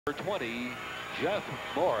Number 20, Jeff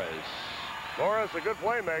Morris. Morris, a good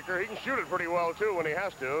playmaker. He can shoot it pretty well, too, when he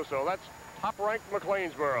has to. So that's top-ranked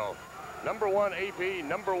McLeansboro. Number 1 AP,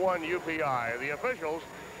 number 1 UPI. The officials,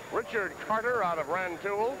 Richard Carter out of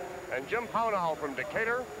Rantoul and Jim Pownall from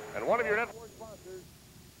Decatur. And one of your network sponsors,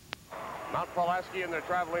 Mount Pulaski in their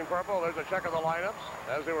traveling purple. There's a check of the lineups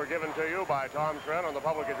as they were given to you by Tom Trent on the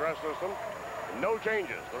public address system. No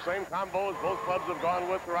changes. The same combos both clubs have gone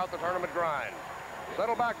with throughout the tournament grind.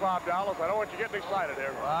 Settle back, Bob Dallas. I don't want you getting excited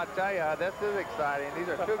here. Well, I'll tell you, this is exciting. These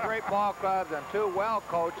are two great ball clubs and two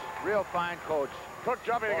well-coached, real fine coached. Cook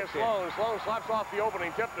jumping against Sloan. Sloan slaps off the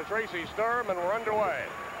opening tip to Tracy Sturm, and we're underway.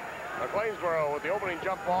 McLeansboro with the opening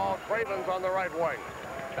jump ball. Craven's on the right wing.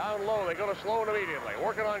 Down low, they go to Sloan immediately.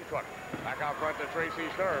 Working on Cook. Back out front to Tracy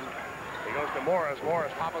Sturm. He goes to Morris.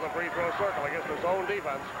 Morris top of the free throw circle against his own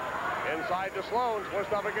defense. Inside to Sloan.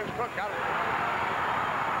 Twist up against Cook. Got it.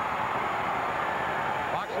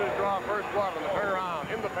 Boxers draw first blood on the turnaround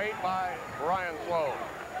in the paint by Brian Sloan.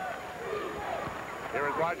 Here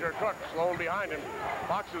is Roger Cook. Sloan behind him.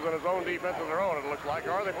 Boxers in his own defense of their own, it looks like.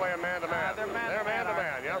 Or are they playing man-to-man? They're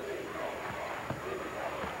man-to-man, yep.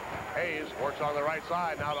 Hayes works on the right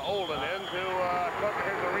side. Now to Olden into Cook.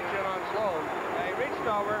 Here's a reach in on Sloan. He reached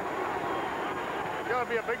over. It's going to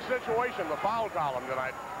be a big situation, the foul column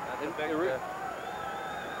tonight.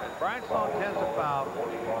 Brian Sloan tends to foul.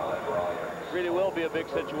 Really will be a big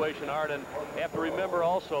situation, Art, and you have to remember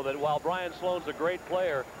also that while Brian Sloan's a great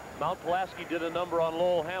player, Mount Pulaski did a number on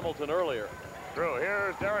Lowell Hamilton earlier. True.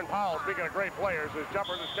 Here's Darren Powell, speaking of great players. His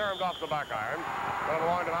jumper is caromed off the back iron. Going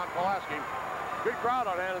along to Mount Pulaski. Good crowd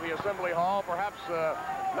on hand at the Assembly Hall. Perhaps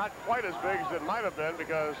not quite as big as it might have been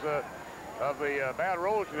because of the bad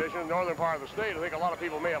road condition in the northern part of the state. I think a lot of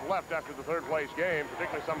people may have left after the third place game,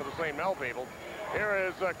 particularly some of the St. Mel people. Here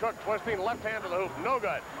is Cook twisting left hand to the hoop. No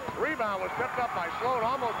good. Rebound was tipped up by Sloan.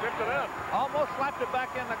 Almost tipped it in. Almost slapped it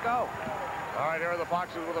back in the go. All right, here are the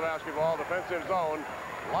Foxes with the basketball. Defensive zone.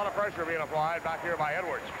 A lot of pressure being applied back here by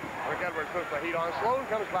Edwards. Rick Edwards puts the heat on. Sloan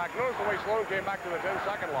comes back. Notice the way Sloan came back to the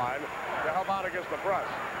 10-second line to help out against the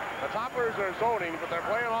press. The Toppers are zoning, but they're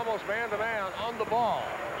playing almost man-to-man on the ball.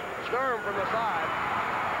 Sturm from the side.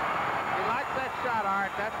 He likes that shot,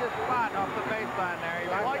 Art. That's his spot off the baseline there. He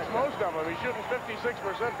likes most of them. He's shooting 56%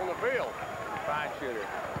 from the field. Fine shooter.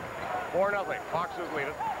 4-0. Foxes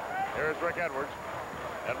lead it. Here's Rick Edwards.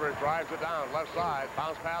 Edwards drives it down, left side.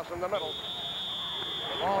 Bounce pass in the middle.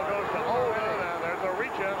 The ball goes to Olden, and there's a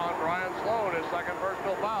reach-in on Brian Sloan, his second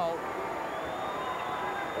personal foul.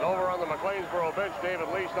 And over on the McLeansboro bench, David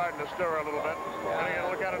Lee starting to stir a little bit. Getting a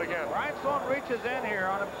look at it again. Brian Sloan reaches in here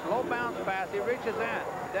on a low bounce pass. He reaches in.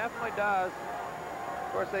 Definitely does.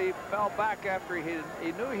 Of course, he fell back after he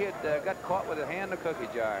knew he had got caught with a hand in the cookie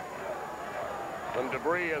jar. Some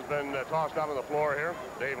debris has been tossed out on the floor here.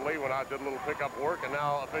 Dave Lee went out, did a little pickup work, and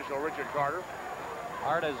now official Richard Carter.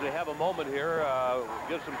 Art, as we have a moment here,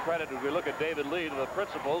 give some credit as we look at David Lee to the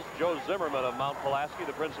principals, Joe Zimmerman of Mount Pulaski,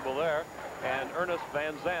 the principal there, and Ernest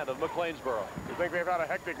Van Zandt of McLeansboro. You think they've had a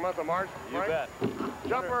hectic month of March, Frank? You bet.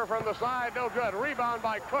 Jumper from the side, no good. Rebound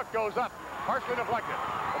by Cook goes up, partially deflected.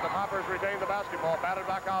 But the Toppers retain the basketball, batted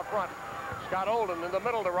back out front. Scott Olden in the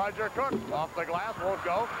middle to Roger Cook. Off the glass, won't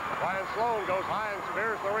go. Brian Sloan goes high and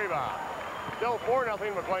spears the rebound. Still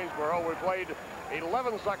 4-0 McLeansboro. We played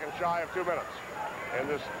 11 seconds shy of 2 minutes in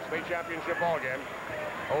this state championship ball game.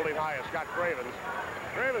 Holding high is Scott Cravens.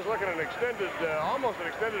 Cravens looking at an extended, almost an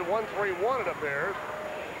extended 1-3-1 it appears.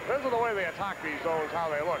 Depends on the way they attack these zones, how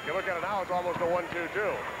they look. You look at it now, it's almost a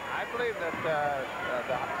 1-2-2. I believe that the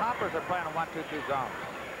Toppers are playing a 1-2-2 zone.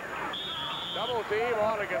 Double team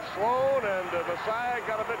on against Sloan, and the sag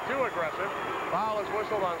got a bit too aggressive. Foul is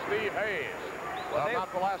whistled on Steve Hayes. Well,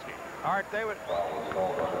 not Pulaski. Art, they have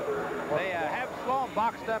Sloan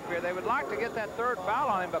boxed up here. They would like to get that third foul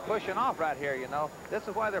on him by pushing off right here, you know. This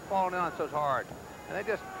is why they're falling on so hard. And they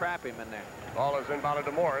just trap him in there. Ball is inbounded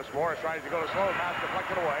to Morris. Morris tries to go to Sloan. Pass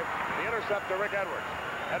deflected away. The intercept to Rick Edwards.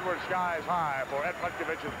 Edwards skies high for Ed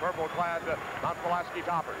Petkovich's purple-clad Mount Pulaski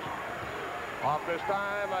Toppers. Off this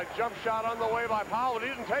time, a jump shot on the way by Powell, but he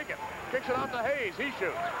didn't take it. Kicks it out to Hayes. He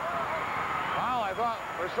shoots. Powell, I thought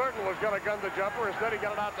for certain was going to gun the jumper. Instead, he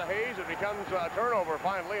got it out to Hayes. It becomes a turnover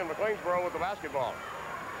finally, and McLeansboro with the basketball.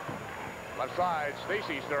 Left side,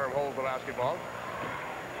 Stacy Sturm holds the basketball.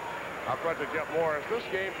 Out front to Jeff Morris. This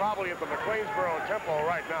game probably at the McLeansboro tempo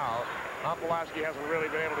right now. Mount Pulaski hasn't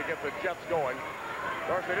really been able to get the Jets going. Of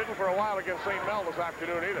course, they didn't for a while against St. Mel this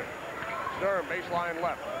afternoon either. Sturm, baseline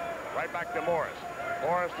left. Right back to Morris.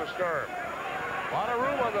 Morris to Sturm. A lot of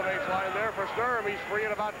room on the baseline there for Sturm. He's free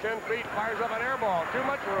at about 10 feet. Fires up an air ball. Too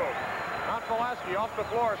much room. Mount Pulaski off the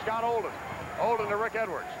floor. Scott Olden. Holden to Rick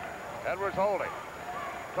Edwards. Edwards holding.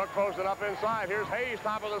 Cook posted up inside. Here's Hayes,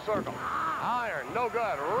 top of the circle. Iron, no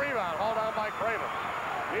good. Rebound, hauled down by Craven.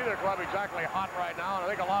 Neither club exactly hot right now, and I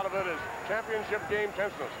think a lot of it is championship game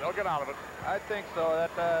tenseness. They'll get out of it. I think so.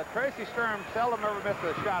 That Tracy Sturm seldom ever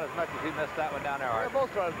misses a shot as much as he missed that one down there. Yeah,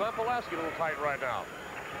 both sides. Not Pulaski a little tight right now.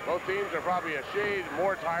 Both teams are probably a shade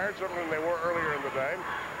more tired, certainly than they were earlier in the day.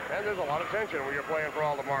 And there's a lot of tension when you're playing for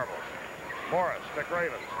all the marbles. Morris to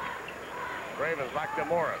Cravens. Cravens back to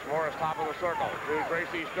Morris. Morris top of the circle to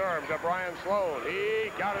Tracy Sturm to Brian Sloan. He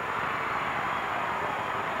got it.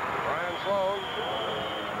 Brian Sloan.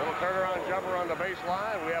 Little turnaround jumper on the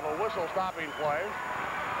baseline. We have a whistle stopping play.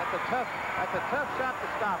 That's a tough shot to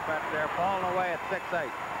stop right there, falling away at 6-8.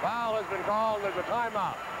 Foul has been called. There's a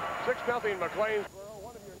timeout. 6-0 McLeansboro.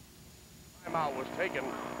 One of your timeout was taken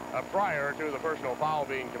prior to the personal foul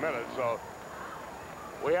being committed. So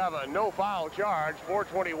we have a no foul charge.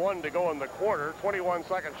 4:21 to go in the quarter. 21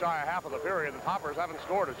 seconds shy of half of the period. The Toppers haven't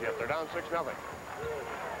scored as yet. They're down 6-0.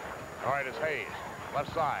 All right, it's Hayes.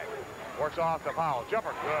 Left side. Works off the foul.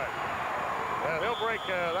 Jumper. Good. And he'll break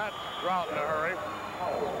that drought in a hurry.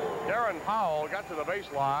 Darren Powell got to the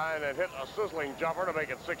baseline and hit a sizzling jumper to make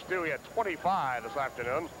it 6-2. He had 25 this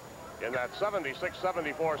afternoon in that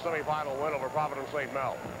 76-74 semifinal win over Providence St.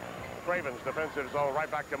 Mel. Craven's defensive zone right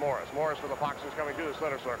back to Morris. Morris for the Foxes coming through the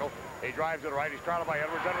center circle. He drives it right. He's crowded by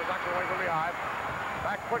Edwards. Edwards knocks it away from behind.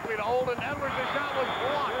 Back quickly to Olden. Edwards' shot was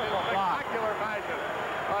blocked in spectacular fashion.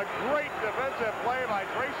 A great defensive play by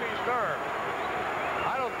Tracy Sturm.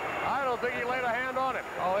 I don't think he laid a hand on it.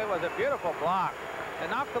 Oh, it was a beautiful block. To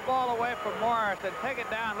knock the ball away from Morris and take it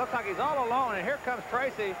down. Looks like he's all alone, and here comes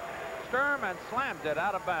Tracy Sturm and slams it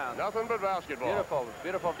out of bounds. Nothing but basketball. Beautiful,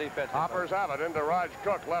 beautiful defense. Toppers have it into Raj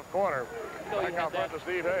Cook, left corner. Back out front to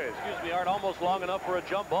Steve Hayes. Excuse me, Art, almost long enough for a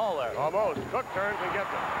jump ball there. Almost. Cook turns and gets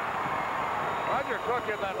it. Roger Cook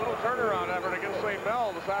had that little turnaround effort against St.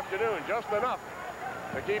 Mel this afternoon, just enough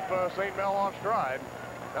to keep St. Mel off stride.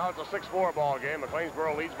 Now it's a 6-4 ball game.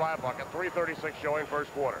 McLeansboro leads by a bucket. 3:36 showing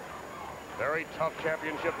first quarter. Very tough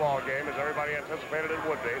championship ball game, as everybody anticipated it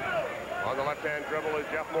would be. On the left-hand dribble is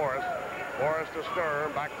Jeff Morris. Morris to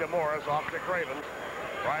Sturm, back to Morris, off to Cravens.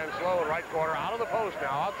 Brian Sloan, right corner, out of the post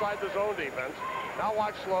now, outside the zone defense. Now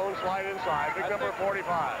watch Sloan slide inside, big number 45.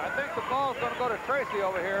 I think the ball's going to go to Tracy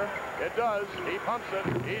over here. It does. He pumps it.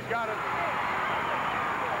 He's got it.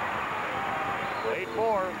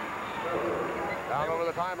 8-4. Down over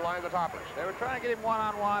the timeline, the Toppers. They were trying to get him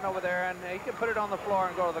one-on-one over there, and he can put it on the floor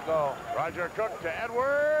and go to the goal. Roger Cook to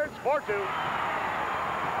Edwards, 4-2.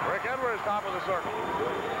 Rick Edwards, top of the circle.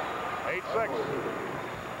 8-6.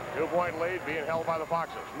 2-point lead being held by the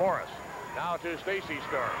Foxes. Morris now to Stacy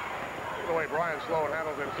Sturm. Look at the way Brian Sloan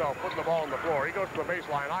handles himself, putting the ball on the floor. He goes to the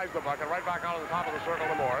baseline, eyes the bucket, right back out on the top of the circle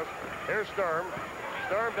to Morris. Here's Sturm.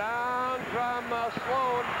 Sturm down from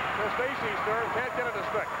Sloan to Stacy Sturm. Can't get it to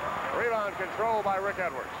stick. Rebound control by Rick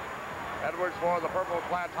Edwards. Edwards for the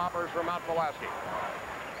purple-clad Toppers from Mount Pulaski.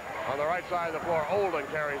 On the right side of the floor, Olden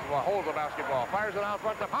holds the basketball. Fires it out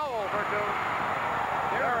front to Powell for two.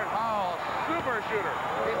 Darren Powell, super shooter.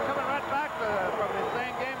 He's coming right back from the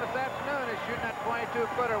same game this afternoon. He's shooting that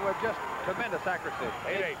 22-footer with just tremendous accuracy.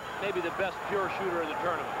 8-8. Maybe the best pure shooter in the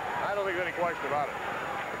tournament. I don't think there's any question about it.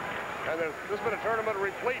 And this has been a tournament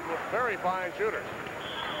replete with very fine shooters.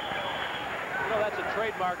 You know, that's a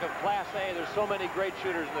trademark of Class A. There's so many great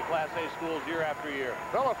shooters in the Class A schools year after year.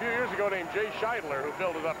 A fellow a few years ago named Jay Scheidler, who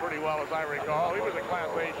filled it up pretty well, as I recall. He was a Class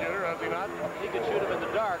A shooter, has he not? He could shoot him in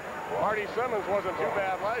the dark. Marty Simmons wasn't too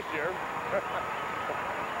bad last year.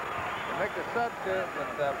 They make the substitute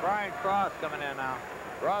with Brian Cross coming in now.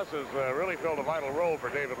 Cross has really filled a vital role for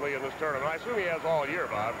David Lee in this tournament. I assume he has all year,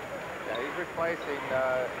 Bob. Yeah, he's replacing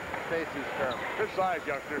Stacy Sturm. Good size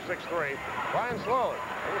youngster, 6'3". Brian Sloan,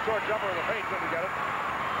 a little short jumper in the paint, couldn't get it.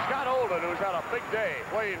 Scott Olden, who's had a big day,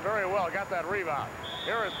 playing very well, got that rebound.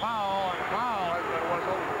 Here is Powell, and Powell has been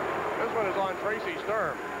whistled. This one is on Tracy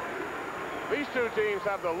Sturm. These two teams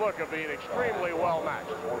have the look of being extremely well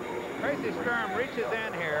matched. Tracy Sturm reaches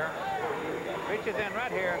in here,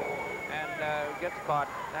 right here, and gets caught.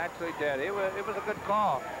 Actually did. It was a good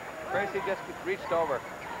call. Tracy just reached over.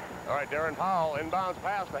 All right, Darren Powell inbounds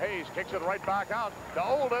pass to Hayes, kicks it right back out to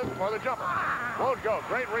Olden for the jumper. Won't go.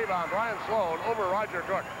 Great rebound. Brian Sloan over Roger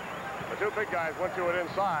Cook. The two big guys went to it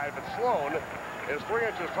inside, but Sloan is 3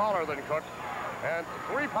 inches taller than Cook and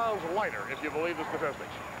 3 pounds lighter, if you believe the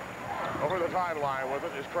statistics. Over the timeline with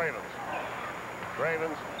it is Cravens.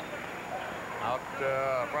 Cravens out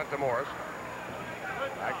front to Morris.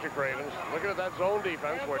 Back to Cravens. Looking at that zone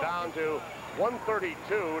defense. We're down to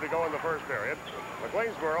 1:32 to go in the first period.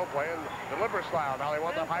 McLeansboro playing deliberate style. Now they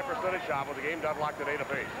want the high percentage shot with the game deadlocked at 8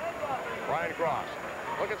 apiece. Brian Cross.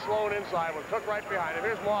 Look at Sloan inside with Cook right behind him.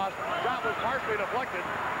 Here's Moss. Shot was partially deflected.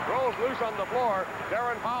 Rolls loose on the floor.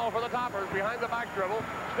 Darren Powell for the Toppers behind the back dribble.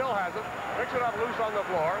 Still has it. Picks it up loose on the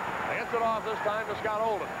floor. Hits it off this time to Scott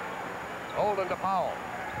Olden. Olden to Powell.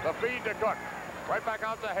 The feed to Cook. Right back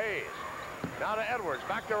out to Hayes. Now to Edwards.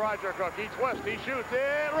 Back to Roger Cook. He twists. He shoots.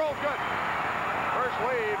 It rolls good. First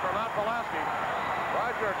lead for Mount Pulaski.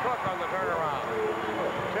 Roger Cook on the turnaround.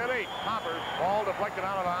 10-8. Toppers. Ball deflected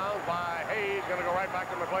out of bounds by Hayes. Going to go right back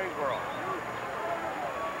to McLeansboro.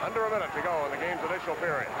 Under a minute to go in the game's initial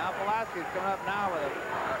period. Now Pulaski's coming up now with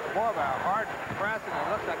more of a hard press, and it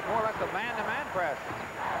looks like more or less a man-to-man press.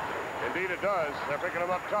 Indeed it does. They're picking him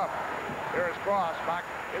up tough. Here is Cross back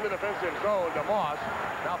in the defensive zone to Moss.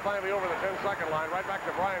 Now finally over the 10-second line. Right back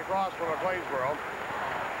to Brian Cross from McLeansboro.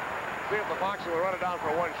 See if the Foxy will run it down for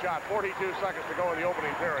one shot. 42 seconds to go in the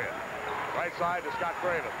opening period. Right side to Scott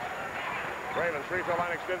Cravens. Cravens, free throw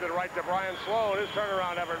line extended right to Brian Sloan. His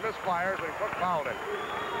turnaround effort misfires, and Cook fouled him.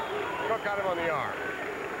 Cook got him on the arm.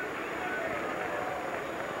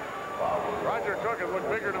 Roger Cook has looked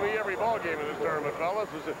bigger to me every ball game in this tournament, fellas.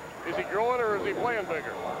 Is he growing or is he playing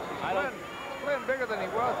bigger? He's playing bigger than he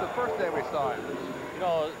was the first day we saw him. You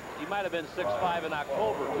know, he might have been 6'5" in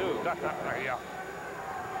October, too. Yeah.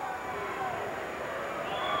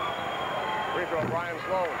 Free throw, Brian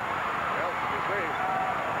Sloan. Well, you see.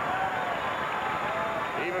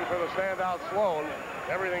 Even for the standout Sloan,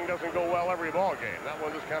 everything doesn't go well every ball game. That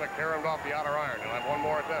one just kind of caromed off the outer iron. He'll have one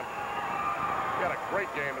more attempt. He had a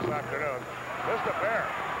great game this afternoon. Missed a pair.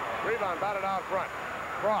 Rebound batted out front.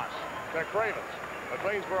 Cross to Cravens.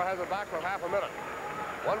 McLeansboro has it back with half a minute.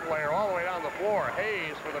 One player all the way down the floor.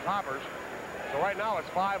 Hayes for the Toppers. So right now it's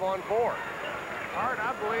 5-on-4. Art,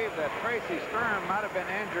 I believe that Tracy Sturm might have been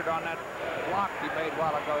injured on that block he made a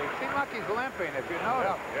while ago. He seemed like he's limping, if you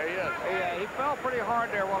notice. Yeah, he is. He fell pretty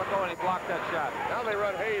hard there a while ago, and he blocked that shot. Now they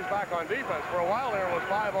run Hayes back on defense. For a while there it was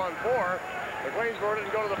 5-on-4. McLeansboro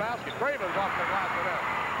didn't go to the basket. Cravens off the glass for them.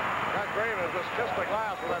 Got Cravens just kissed the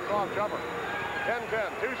glass with that soft jumper.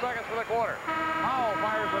 10-10, 2 seconds for the quarter. Powell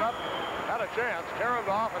fires it up. Had a chance,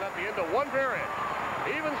 caromed off, and at the end of one period,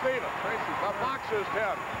 even Stevens. The Foxes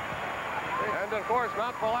 10. And of course,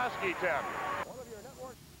 Mount Pulaski 10. One of your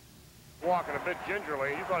network walking a bit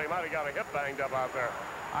gingerly. You thought he might have got a hip banged up out there.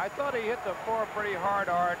 I thought he hit the floor pretty hard,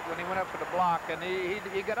 Art, when he went up for the block, and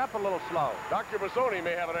he got up a little slow. Dr. Bassoni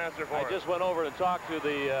may have an answer for I just went over and talked to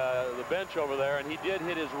the bench over there, and he did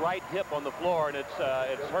hit his right hip on the floor, and it's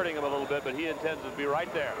hurting him a little bit, but he intends to be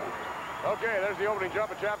right there. Okay, there's the opening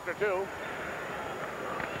jump of Chapter 2.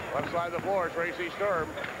 Left side of the floor, Tracy Sturm.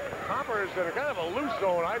 Toppers in a kind of a loose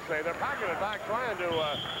zone, I'd say. They're packing it back, trying to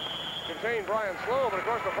contain Brian Sloan, but of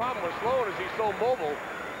course the problem with Sloan is he's so mobile.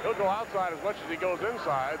 He'll go outside as much as he goes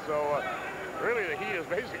inside, so really the heat is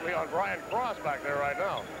basically on Brian Cross back there right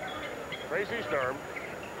now. Tracy Sturm,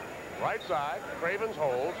 right side, Cravens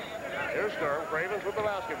holds. Here's Sturm, Cravens with the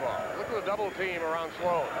basketball. Look at the double team around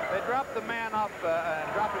Sloan. They dropped the man up and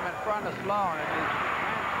dropped him in front of Sloan, and he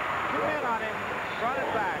two men on him, run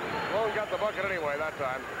it back. Sloan got the bucket anyway that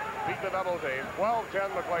time. Beat the double team.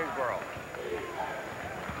 12-10 McLeansboro.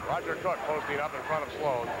 Roger Cook posting up in front of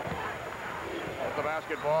Sloan. With the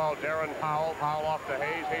basketball, Darren Powell. Powell off to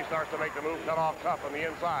Hayes. Hayes starts to make the move, cut off tough on the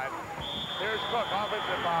inside. Here's Cook,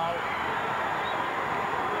 offensive foul.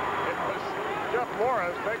 It was Jeff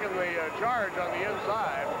Morris taking the charge on the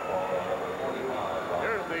inside.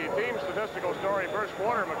 Here's the team statistical story. First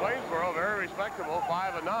quarter, McLeansboro, very respectable,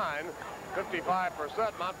 5-9.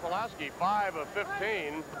 55%. Mount Pulaski, 5 of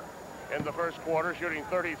 15 in the first quarter, shooting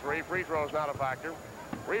 33. Free throws not a factor.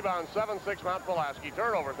 Rebound 7-6 Mount Pulaski.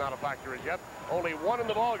 Turnovers not a factor as yet. Only one in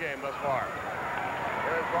the ball game thus far.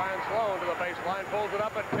 Here's Brian Sloan to the baseline, pulls it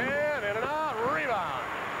up at 10, in and out, rebound.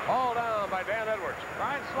 All down by Dan Edwards.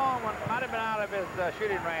 Brian Sloan might have been out of his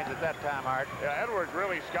shooting range at that time, Art. Yeah, Edwards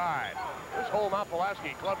really skied. This whole Mount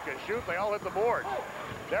Pulaski club can shoot. They all hit the boards.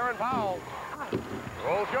 Darren Powell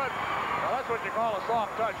rolls good. Now that's what you call a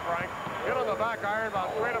soft touch, Frank. Hit on the back iron,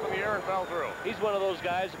 about straight up in the air and fell through. He's one of those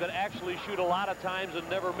guys who can actually shoot a lot of times and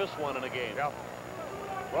never miss one in a game. Yep.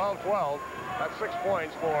 12-12. That's 6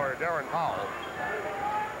 points for Darren Powell.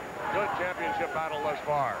 Good championship battle thus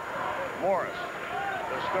far. Morris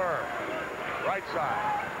to Sturm. Right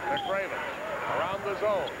side to Cravens. Around the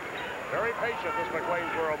zone. Very patient, this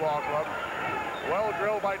McLeansboro ball club. Well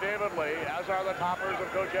drilled by David Lee, as are the Toppers of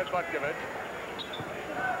Coach Ed Butkovich.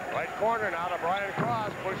 Right corner now to Brian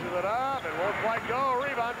Cross. Pushes it up and won't quite go.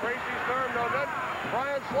 Rebound. Tracy Sturm, no good.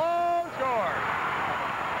 Brian Sloan scores.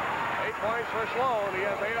 points for Sloan. He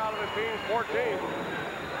has 8 out of his team's 14.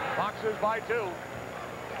 Foxes by 2.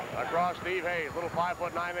 Across Steve Hayes, little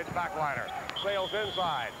 5'9" backliner. Sails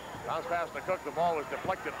inside. Bounce pass to Cook. The ball was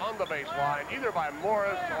deflected on the baseline, either by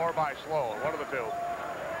Morris or by Sloan, one of the two.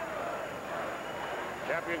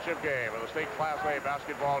 Championship game of the state Class A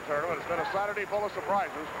basketball tournament. It's been a Saturday full of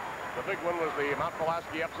surprises. The big one was the Mount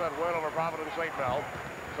Pulaski upset win over Providence St. Mel.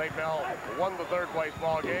 St. Mel won the third place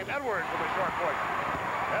ball game. Edwards with a short push.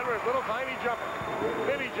 Edwards, little tiny jumper.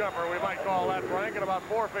 Mini jumper, we might call that, Frank, at about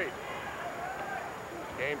 4 feet.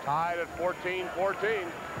 Game tied at 14-14.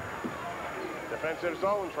 Defensive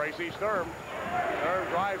zone, Tracy Sturm. Sturm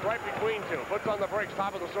drives right between two. Puts on the brakes,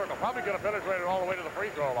 top of the circle. Probably could have penetrated all the way to the free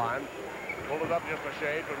throw line. Pulled it up just a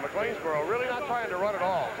shade, but McLeansboro really not trying to run at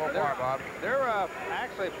all so far, Bob. They're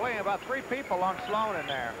actually playing about 3 people on Sloan in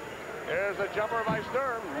there. There's a jumper by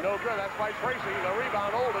Sturm. No good. That's by Tracy. The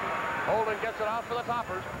rebound, Holden. Holden gets it out for the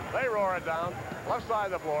Toppers. They roar it down. Left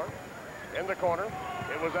side of the floor. In the corner.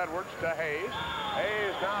 It was Edwards to Hayes.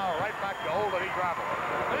 Hayes now right back to Holden. He travels.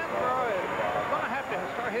 McLeansboro is going to have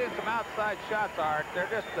to start hitting some outside shots, Art. They're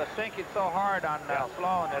just sinking so hard on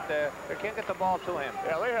Sloan that they can't get the ball to him.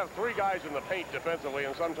 Yeah, they have 3 guys in the paint defensively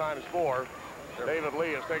and sometimes 4. David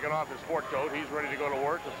Lee has taken off his sport coat. He's ready to go to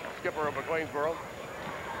work. The skipper of McLeansboro.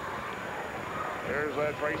 Here's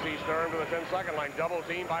Tracy Sturm to the 10-second line. Double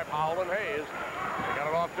team by Powell and Hayes. They got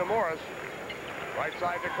it off to Morris. Right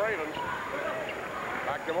side to Cravens.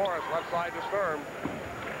 Back to Morris. Left side to Sturm.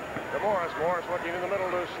 To Morris. Morris looking in the middle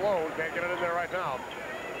to Sloan. Can't get it in there right now.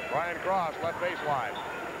 Brian Cross, left baseline.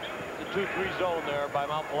 The 2-3 zone there by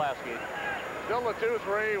Mount Pulaski. Still the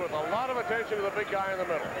 2-3 with a lot of attention to the big guy in the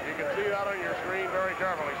middle. You can see that on your screen very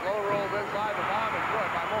carefully. Sloan rolls inside. The bomb is good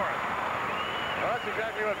by Morris. Well, that's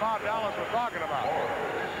exactly what Bob Dallas was talking about.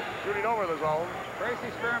 Shooting over the zone. Tracy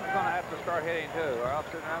Sturm's going to have to start hitting, too, or else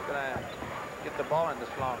they're not going to get the ball into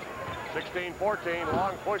Sloan. 16-14,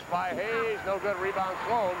 long push by Hayes. No good, rebound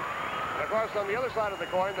Sloan. And of course, on the other side of the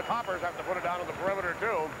coin, the Toppers have to put it down on the perimeter,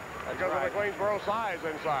 too, because of McLeansboro size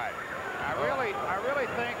inside. I really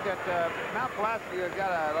think that Mount Pulaski has got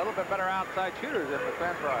a little bit better outside shooters than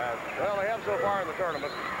McLeansboro has. Well, they have so far in the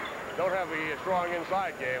tournament. Don't have the strong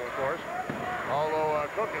inside game, of course. Although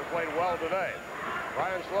Cook has played well today.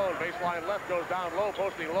 Brian Sloan, baseline left, goes down low.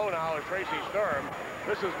 Posting low now is Tracy Sturm.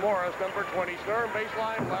 This is Morris, number 20. Sturm,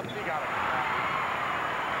 baseline left. He got it.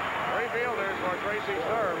 3 fielders for Tracy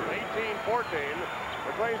Sturm. 18-14.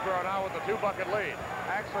 McLeansboro now with the 2-bucket lead.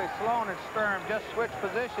 Actually, Sloan and Sturm just switched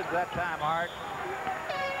positions that time, Art.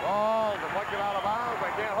 Ball deflected out of bounds.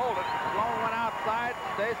 They can't hold it. Sloan went outside,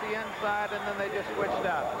 Stacy inside, and then they just switched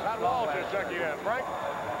out. That Walsh is checking in. Frank?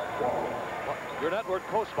 Your network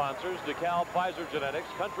co-sponsors, DeKalb, Pfizer Genetics,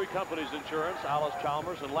 Country Companies Insurance, Alice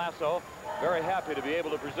Chalmers, and Lasso. Very happy to be able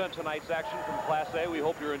to present tonight's action from Class A. We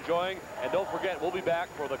hope you're enjoying. And don't forget, we'll be back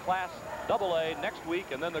for the Class AA next week,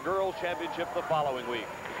 and then the Girls Championship the following week.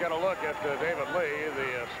 Let's get a look at David Lee,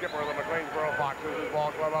 the skipper of the McLeansboro Foxes. His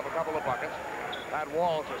ball club up a couple of buckets. Pat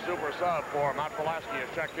Walsh, a super sub for Mount Pulaski, has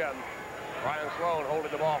checked in. Brian Sloan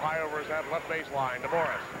holding the ball high over his head, left baseline to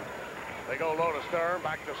Morris. They go low to Sturm,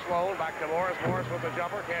 back to Sloan, back to Morris. Morris with the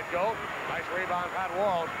jumper, can't go. Nice rebound, Pat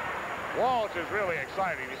Walsh. Walsh is really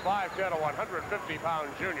exciting. He's 5'10", a 150-pound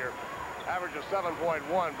junior. Average of 7.1,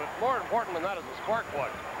 but more important than that is the spark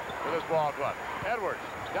plug for this ball club. Edwards,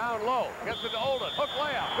 down low, gets it to Olden. Hook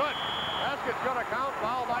layup, good. Basket's going to count,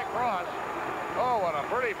 foul by Cross. Oh, what a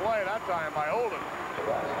pretty play that time by Olden.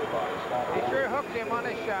 He sure hooked him on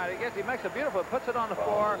his shot. He makes it beautiful, puts it on the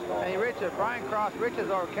floor, and he reaches. Brian Cross reaches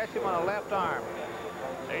over, catches him on the left arm.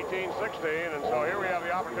 18-16, and so here we have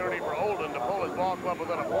the opportunity for Olden to pull his ball club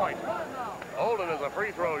within a point. Olden is a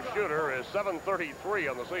free throw shooter, is .733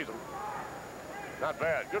 on the season. Not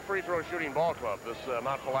bad. Good free throw shooting ball club, this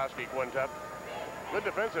Mount Pulaski quintet. Good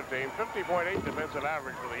defensive team, 50.8 defensive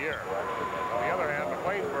average for the year. On the other hand,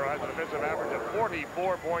 McLeansboro has a defensive average of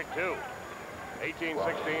 44.2.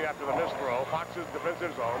 18-16 after the missed throw. Fox's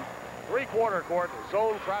defensive zone. 3-quarter court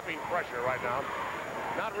zone trapping pressure right now.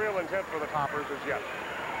 Not real intent for the Toppers as yet.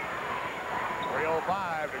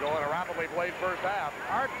 3:05 to go in a rapidly played first half.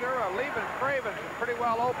 Archer leaving Cravens pretty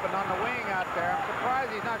well open on the wing out there. I'm surprised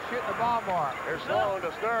he's not shooting the ball more. Here's Sloan to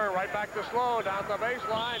Sturm, right back to Sloan, down the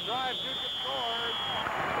baseline, drives, shoots, and scores.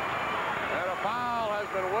 And a foul has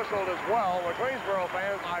been whistled as well. McLeansboro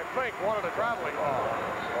fans, I think, wanted a traveling ball.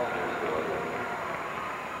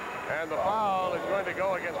 And the foul is going to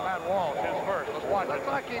go against Pat Walsh, his first. Let's watch it. Looks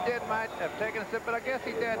like he might have taken a sip, but I guess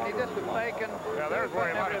he didn't. He just was faking. Yeah, there's where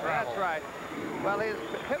he might have traveled. That's right. Well, his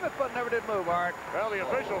pivot foot never did move, Art. Well, the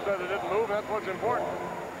official said it didn't move. That's what's important.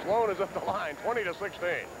 Sloan is at the line,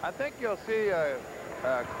 20-16. I think you'll see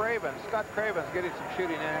Scott Cravens getting some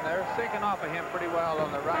shooting in. They're sinking off of him pretty well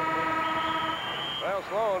on the right. Well,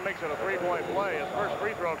 Sloan makes it a three-point play, his first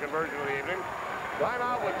free throw conversion of the evening.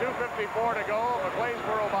 Timeout with 2:54 to go.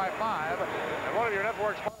 McLeansboro by 5. And one of your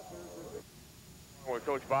network sponsors with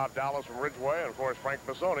Coach Bob Dallas from Ridgeway and, of course, Frank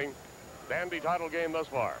Massoni. Dandy title game thus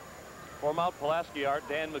far. For Mount Pulaski, Art,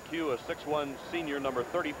 Dan McHugh, a 6'1 senior, number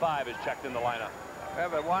 35, is checked in the lineup. We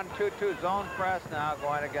have a 1-2-2 zone press now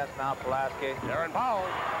going against Mount Pulaski. Darren Powell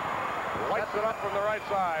lights it up from the right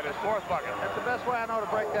side, his fourth bucket. That's the best way I know to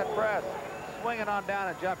break that press. Swing it on down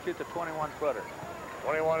and jump shoot the 21-footer.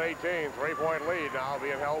 21-18, three-point lead now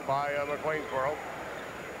being held by McLeansboro.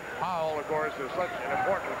 Powell, of course, is such an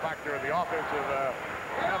important factor in the offensive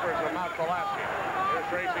efforts of Mount Pulaski. Here's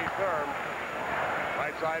Tracy Sturm.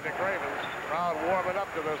 Right side to Cravens. Crowd warming up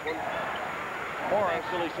to this one. Morris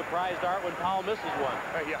actually surprised Art when Powell misses one.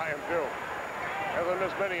 Yeah, I am too. Hasn't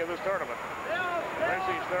missed many in this tournament.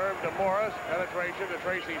 Tracy Sturm to Morris. Penetration to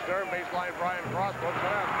Tracy Sturm. Baseline Brian Cross looks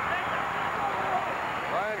it up.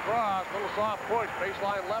 Brian Cross, little soft push.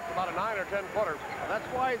 Baseline left, about a 9 or 10 footer. That's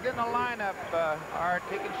why he's in the lineup, Art.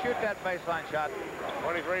 He can shoot that baseline shot.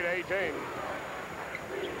 23-18.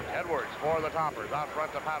 Edwards for the Toppers. Out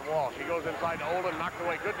front to Pat Walsh. He goes inside to Olden. Knocked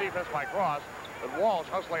away. Good defense by Cross. But Walsh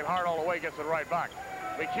hustling hard all the way, gets it right back.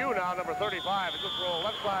 McHugh now, number 35, is just roll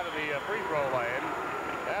left side of the free throw lane.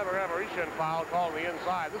 And remember, Ishin foul called the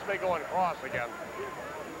inside. This may go on Cross again.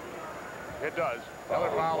 It does. Another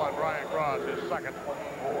foul on Brian Cross, his second.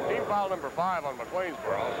 Team foul number 5 on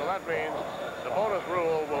McLeansboro. So that means the bonus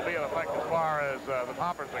rule will be in effect as far as the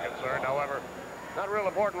Toppers are concerned. However, not real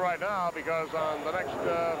important right now because on the next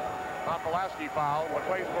Mount Pulaski foul,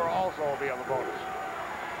 McLeansboro also will be on the bonus.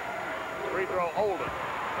 Free throw, Olden.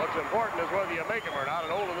 What's important is whether you make him or not,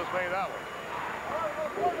 and Olden just made that one.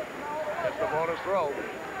 It's the bonus throw.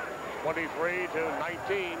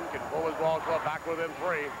 23-19. Can pull his ball club back within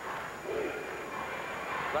 3.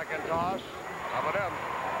 Second toss. Up and in.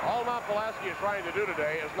 All Mount Pulaski is trying to do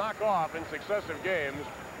today is knock off in successive games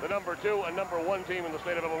the number 2 and number 1 team in the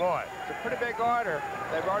state of Illinois. It's a pretty big order.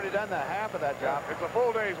 They've already done the half of that job. It's a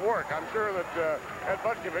full day's work. I'm sure that Ed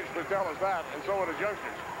Butkovich would tell us that, and so would his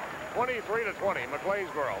youngsters. 23-20,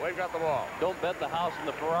 McLeansboro. They've got the ball. Don't bet the house and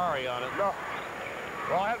the Ferrari on it. No.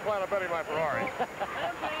 Well, I hadn't planned on betting my Ferrari.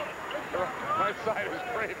 My side is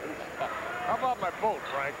Cravens. How about my boat,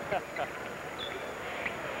 Frank?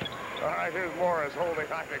 All right, here's Morris holding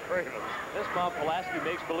on to Cravens. This Mount Pulaski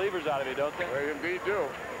makes believers out of you, don't they? They indeed do.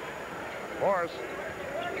 Morris.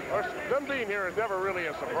 Of course, them being here is never really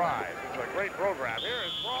a surprise. It's a great program. Here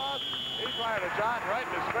is Cross. He fired a shot right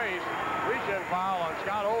in his face. Reach-in foul on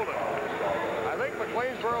Scott Olden. I think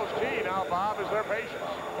McLeansboro's key now, Bob, is their patience.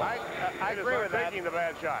 I agree with that. Taking the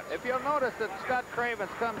bad shots. If you'll notice that Scott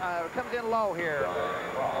Cravens comes in low here.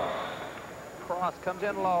 Cross comes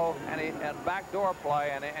in low, and backdoor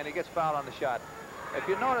play, and he gets fouled on the shot. If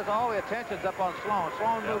you notice, all the attention's up on Sloan.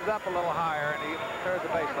 Sloan moves up a little higher, and he clears the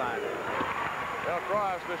baseline. Well,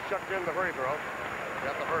 Cross just chucked in the free throw.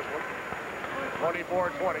 Got the first one.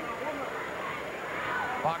 24-20.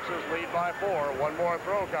 Foxes lead by 4. One more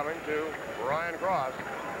throw coming to Ryan Cross.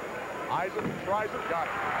 Eisen tries it, got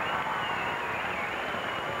it.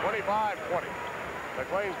 25-20.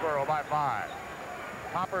 McLeansboro by 5.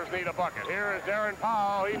 Toppers need a bucket. Here is Darren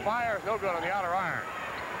Powell. He fires, no good on the outer iron.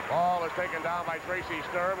 Ball is taken down by Tracy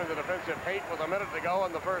Sturm in the defensive paint with a minute to go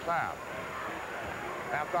in the first half.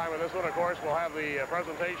 Halftime of this one, of course, we'll have the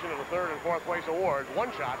presentation of the 3rd and 4th place awards.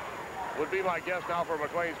 One shot would be my guess now for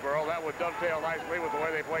McLeansboro. That would dovetail nicely with the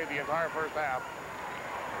way they played the entire first half.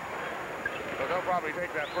 So they'll probably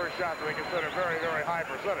take that first shot that they consider very, very high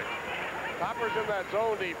percentage. Toppers in that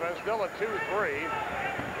zone defense, still at 2-3,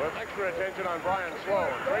 with extra attention on Brian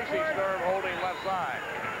Sloan. Tracy Sturm holding left side.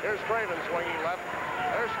 Here's Craven swinging left.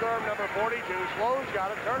 There's Sturm, number 42. Sloan's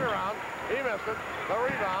got it. Turn around. He missed it. The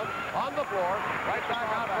rebound on the floor. Right back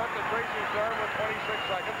out front to Tracy Sturm with 26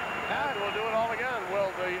 seconds. And we'll do it all again, will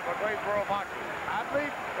the McLeansboro Foxes. I believe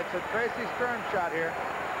it's a Tracy Sturm shot here.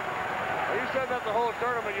 Well, you said that the whole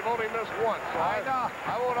tournament. You've only missed once. So I know.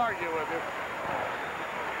 I won't argue with you.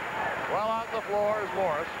 Well, on the floor is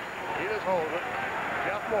Morris. He just holds it.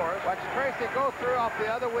 Jeff Morris. Watch Tracy go through off the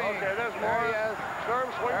other wing. Okay, there's Morris.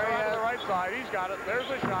 Sturm swings around to the right side. He's got it. There's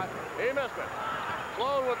the shot. He missed it.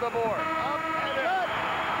 Sloan with the board. Up and in.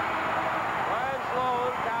 Brian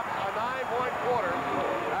Sloan caps a 9-point quarter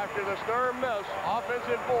after the Sturm miss.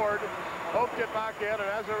 Offensive board. Poked it back in, and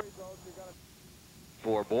as a result, you got it.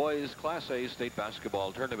 For boys Class A state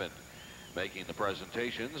basketball tournament. Making the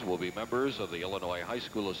presentations will be members of the Illinois High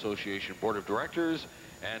School Association Board of Directors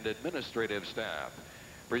and administrative staff.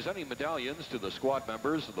 Presenting medallions to the squad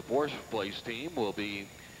members of the fourth place team will be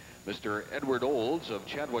Mr. Edward Olds of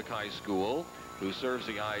Chadwick High School, who serves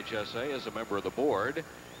the IHSA as a member of the board,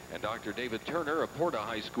 and Dr. David Turner of Porta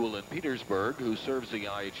High School in Petersburg, who serves the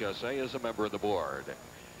IHSA as a member of the board.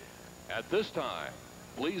 At this time,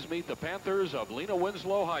 please meet the Panthers of Lena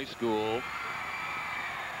Winslow High School,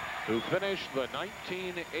 who finished the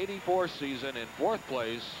 1984 season in fourth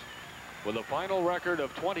place with a final record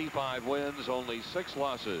of 25 wins, only 6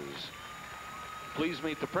 losses. Please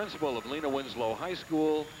meet the principal of Lena Winslow High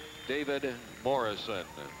School, David Morrison.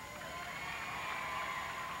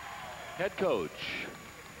 Head coach,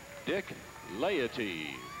 Dick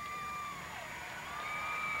Laity.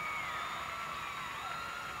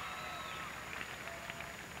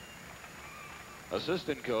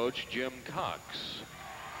 Assistant coach, Jim Cox.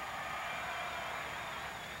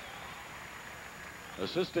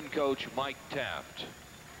 Assistant coach, Mike Taft.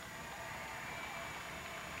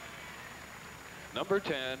 Number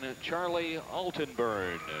 10, Charlie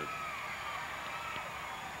Altenburn.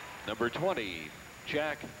 Number 20,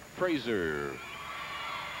 Jack Fraser.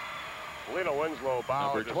 Lena Winslow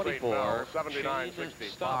bowed Number to 24,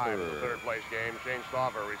 79-65 in the third place game. Shane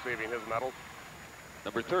Stauffer receiving his medal.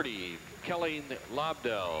 Number 30, Kelly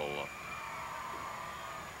Lobdell.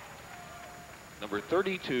 Number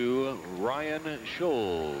 32, Ryan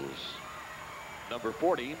Scholes. Number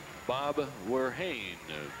 40, Bob Werhane.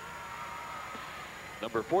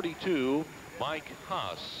 Number 42, Mike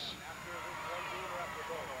Haas.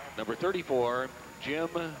 Number 34, Jim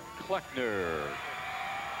Kleckner.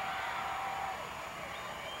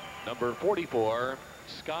 Number 44,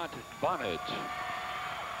 Scott Bonnet.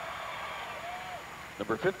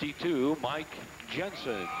 Number 52, Mike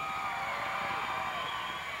Jensen.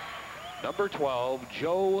 Number 12,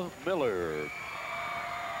 Joe Miller.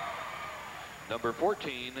 Number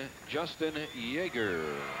 14, Justin Yeager.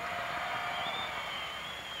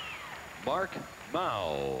 Mark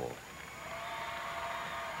Mao.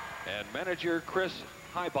 And manager Chris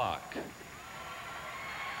Heibach.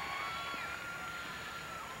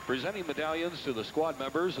 Presenting medallions to the squad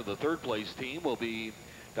members of the third place team will be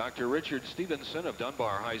Dr. Richard Stevenson of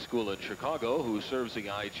Dunbar High School in Chicago, who serves the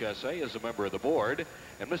IHSA as a member of the board,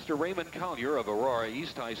 and Mr. Raymond Collier of Aurora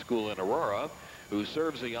East High School in Aurora, who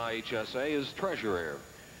serves the IHSA as treasurer.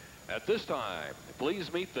 At this time,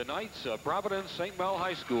 please meet the Knights of Providence St. Mel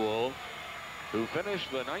High School, who finished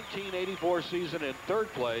the 1984 season in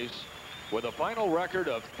third place with a final record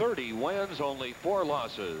of 30 wins, only 4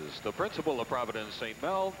 losses. The principal of Providence St.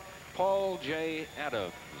 Mel, Paul J.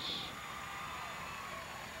 Adams.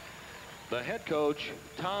 The head coach,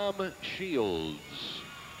 Tom Shields.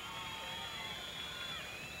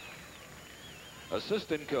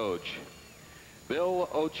 Assistant coach, Bill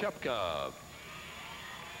Ochepka.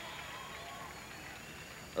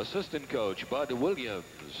 Assistant coach, Bud Williams.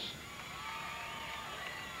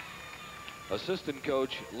 Assistant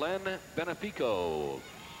coach, Len Benefico.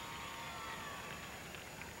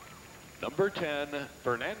 Number 10,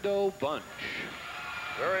 Fernando Bunch.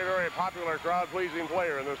 Very, very popular, crowd-pleasing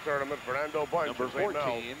player in this tournament, Fernando Bunch. Number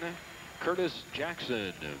 14, Curtis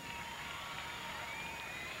Jackson.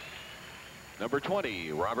 Number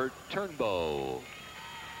 20, Robert Turnbow.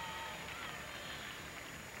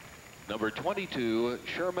 Number 22,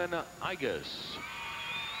 Sherman Igus.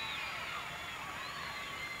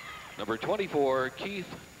 Number 24, Keith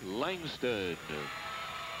Langston.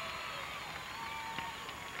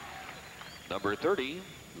 Number 30,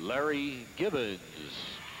 Larry Gibbons.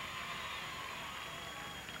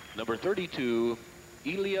 Number 32,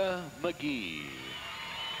 Elia McGee.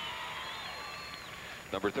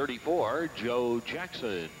 Number 34, Joe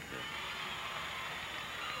Jackson.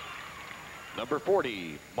 Number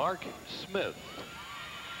 40, Mark Smith.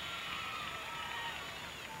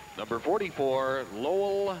 Number 44,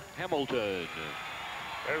 Lowell Hamilton.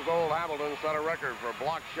 There's Lowell Hamilton, set a record for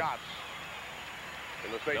blocked shots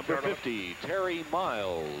in the state Number tournament. 50, Terry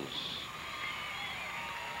Miles.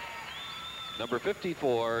 Number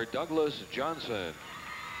 54, Douglas Johnson.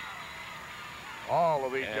 All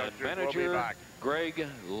of these And youngsters will be manager back. Greg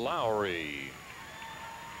Lowry.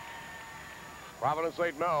 Providence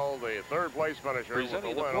St. Mel, the third place finisher, with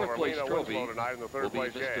Presenting the the win fourth over place Lena trophy Winslow tonight in the will third be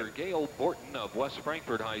place Mr. game. Gail Borton of West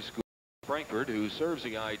Frankfort High School, Frankfort, who serves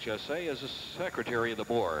the IHSA as a secretary of the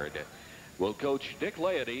board. Will coach Dick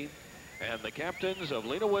Laity and the captains of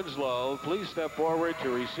Lena Winslow please step forward to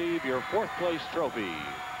receive your fourth place trophy.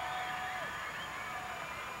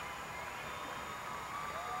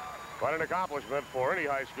 Quite an accomplishment for any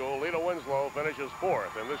high school. Lena Winslow finishes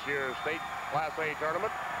 4th in this year's state Class A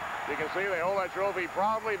tournament. You can see they hold that trophy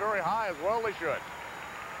proudly very high, as well they should.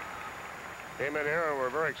 Came in here and were a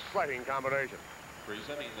very exciting combination.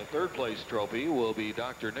 Presenting the 3rd place trophy will be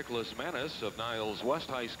Dr. Nicholas Manis of Niles West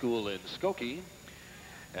High School in Skokie,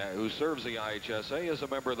 who serves the IHSA as a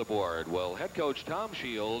member of the board. Well, head coach Tom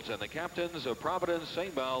Shields and the captains of Providence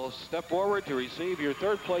St. Mel step forward to receive your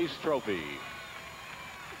 3rd place trophy.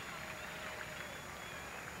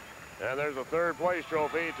 And there's a 3rd place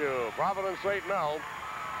trophy to Providence St. Mel.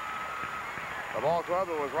 The ball club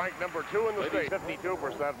that was ranked number 2 in the state,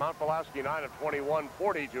 52%. Mount Pulaski 9 of 21,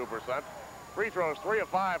 42%. Free throws 3 of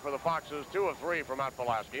 5 for the Foxes, 2 of 3 for Mount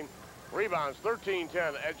Pulaski. Rebounds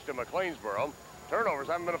 13-10 edge to McLeansboro. Turnovers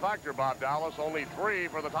haven't been a factor, Bob Dallas. Only 3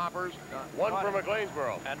 for the Toppers, 1 for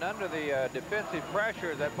McLeansboro. And under the defensive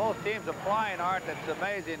pressure that both teams applying, Art, it's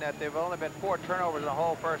amazing that they've only been 4 turnovers in the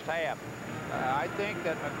whole first half. I think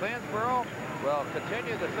that McLeansboro will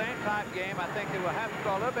continue the same type game. I think they will have to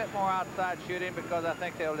go a little bit more outside shooting because I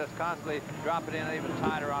think they'll just constantly drop it in even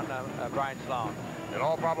tighter on Brian Sloan. In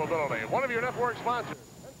all probability, one of your network sponsors.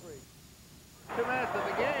 2 minutes of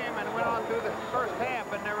the game and went on through the first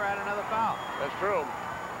half and never had another foul. That's true.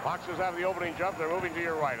 Foxes have the opening jump. They're moving to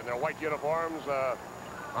your right in their white uniforms.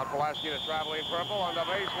 Mount Pulaski is traveling purple on the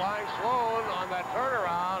baseline. Sloan on that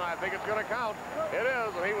turnaround. I think it's going to count. It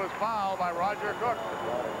is, and he was fouled by Roger Cook.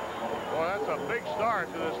 Boy, that's a big start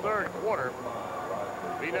to this 3rd quarter.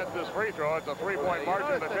 If he nets this free throw, it's a 3-point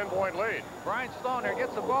margin, a 10-point lead. Brian Sloan there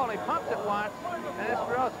gets the ball, and he pumps it once, and this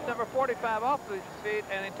throws number 45 off his feet,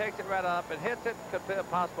 and he takes it right up and hits it. Could be a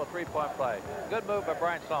possible 3-point play. Good move by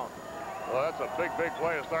Brian Sloan. Well, that's a big, big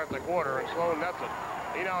play to start the quarter, and Sloan nets it.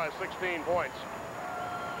 He now has 16 points.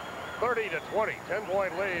 30-20,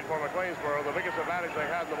 10-point lead for McLeansboro, the biggest advantage they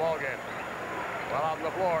had in the ballgame. Well, out on the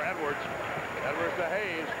floor, Edwards. Edwards to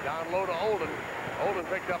Hayes, down low to Olden. Olden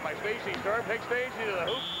picked up by Stacy Sturm, takes Stacy to the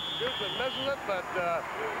hoop, shoots and misses it, but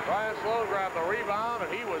Brian Sloan grabbed the rebound, and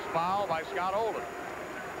he was fouled by Scott Olden.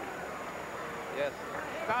 Yes,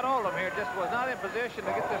 Scott Oldham here just was not in position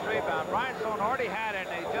to get this rebound. Brian Sloan already had it,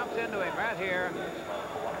 and he jumps into him right here,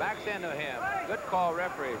 backs into him. Good call,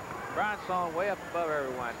 referee. Brian Sloan way up above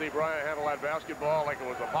everyone. See Brian handle that basketball like it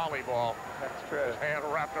was a volleyball. That's true. His hand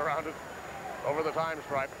wrapped around it over the time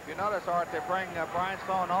stripe. You notice, Art, they bring Brian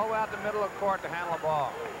Sloan all the way out the middle of the court to handle the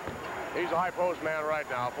ball. He's a high post man right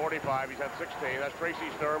now, 45. He's had 16. That's Tracy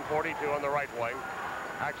Sturm, 42 on the right wing.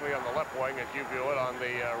 Actually on the left wing, as you view it. On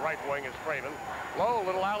the right wing is Craven. Low,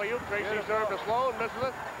 little alley-oop. Tracy Sturm to Sloan, misses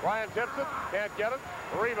it. Brian tips it, can't get it.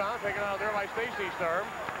 The rebound taken out there by Stacy Sturm.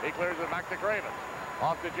 He clears it back to Craven.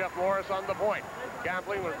 Off to Jeff Morris on the point.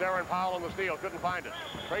 Gambling was Darren Powell on the steal. Couldn't find it.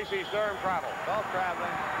 Tracy Sturm traveled. Both traveling.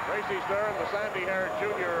 Tracy Sturm, the sandy-haired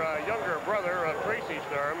junior younger brother of Tracy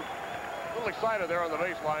Sturm. A little excited there on the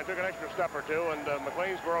baseline. Took an extra step or two, and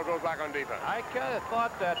McLeansboro goes back on defense. I kind of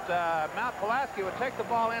thought that Mount Pulaski would take the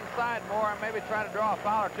ball inside more and maybe try to draw a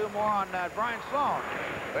foul or two more on Brian Sloan.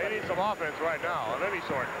 They need some offense right now of any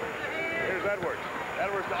sort. Here's Edwards.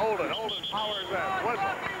 Edwards to Olden. Olden powers in.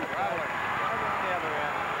 Whistle. Traveling.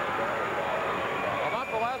 Well, Mount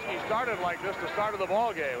Pulaski started like this to start of the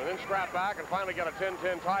ball game and then scrapped back and finally got a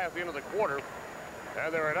 10-10 tie at the end of the quarter.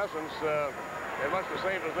 And they're in essence in much the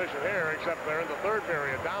same position here, except they're in the 3rd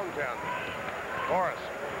period, down 10. Morris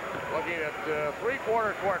looking at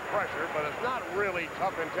 3-quarter court pressure, but it's not really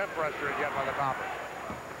tough, intent pressure yet by the Toppers.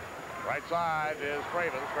 Right side is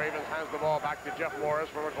Cravens. Cravens hands the ball back to Jeff Morris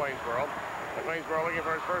for McLeansboro. McLeansboro looking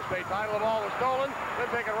for his first state title. The ball was stolen, then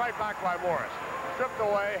taken right back by Morris. Stripped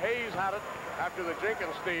away. Hayes had it after the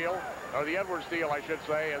Jenkins steal, or the Edwards steal, I should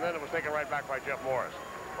say, and then it was taken right back by Jeff Morris.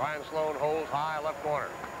 Brian Sloan holds high left corner.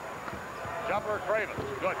 Jumper Cravens.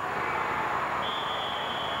 Good.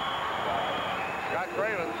 Scott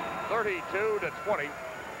Cravens, 32-20.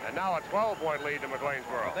 And now a 12-point lead to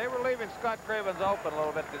McLeansboro. They were leaving Scott Cravens open a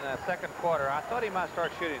little bit in the 2nd quarter. I thought he might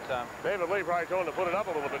start shooting some. David Lee probably told him to put it up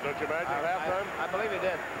a little bit, don't you imagine, at halftime? I believe he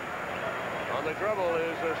did. On the dribble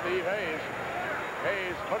is Steve Hayes.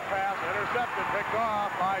 Hayes, hook pass, intercepted, picked off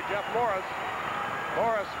by Jeff Morris.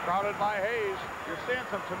 Morris crowded by Hayes. You're seeing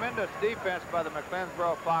some tremendous defense by the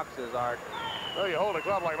McLeansboro Foxes, Art. Well, you hold a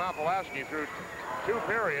club like Mount Pulaski through 2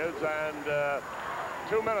 periods and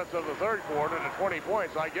 2 minutes of the 3rd quarter to 20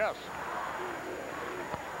 points, I guess.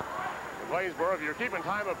 McLeansboro, if you're keeping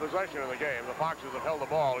time of possession in the game, the Foxes have held the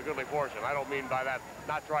ball a goodly portion. I don't mean by that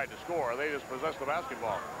not tried to score. They just possessed the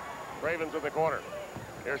basketball. Ravens in the corner.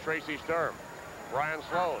 Here's Tracy Sturm. Brian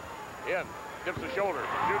Sloan in. Dips the shoulder.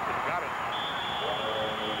 Shoots it. Got it.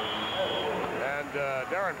 And And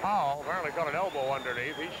Darren Powell apparently got an elbow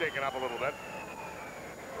underneath. He's shaken up a little bit.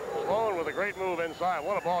 Sloan with a great move inside.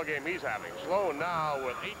 What a ball game he's having. Sloan now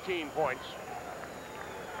with 18 points.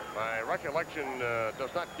 My recollection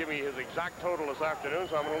does not give me his exact total this afternoon,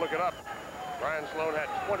 so I'm going to look it up. Brian Sloan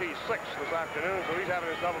had 26 this afternoon, so he's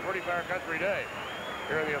having himself a pretty fair country day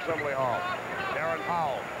here in the Assembly Hall. Darren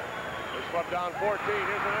Powell is swept down 14.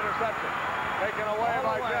 Here's an interception. Taken away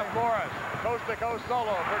by Jeff Morris. Coast-to-coast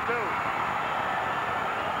solo for 2.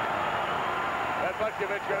 Ed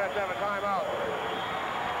Butkovich going to have a timeout.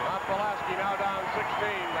 Not Pulaski now down 16.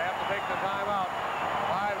 They have to take the timeout.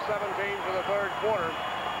 5:17 for the third quarter.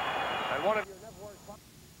 And one of your network...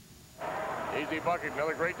 Easy bucket.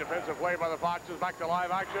 Another great defensive play by the Foxes. Back to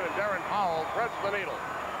live action, and Darren Powell threads the needle.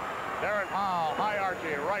 Darren Powell, high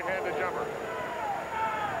arching, right-handed jumper.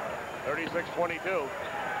 36-22.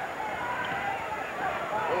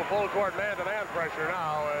 Little full court man-to-man pressure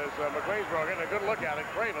now as McLeansboro getting a good look at it.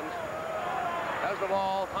 Cravens has the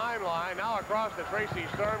ball, timeline, now across to Tracy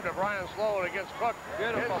Sturm to Brian Sloan against Cook.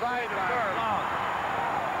 Beautiful inside to Sturm.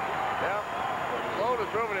 Yep. Sloan has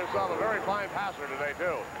proven himself a very fine passer today,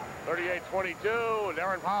 too. 38-22.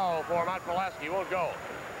 Darren Powell for Matt Pulaski won't go.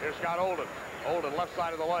 Here's Scott Olden. Olden left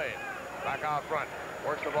side of the lane. Back out front.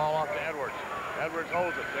 Works the ball off to Edwards. Edwards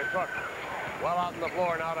holds it. They're Cook. Well out on the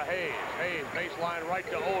floor now to Hayes. Hayes baseline right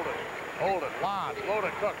to Olden. Olden lobs. Low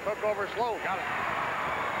to Cook. Cook over Sloan. Got it.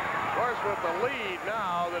 Of course, with the lead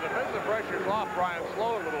now, the defensive pressure's off Brian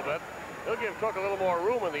Sloan a little bit. He'll give Cook a little more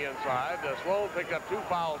room on the inside. Sloan picked up 2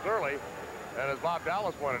 fouls early. And as Bob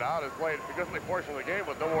Dallas pointed out, has played a goodly portion of the game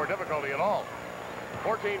with no more difficulty at all.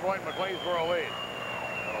 14-point McLeansboro lead.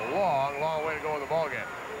 And a long, long way to go in the ballgame.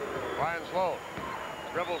 Brian Sloan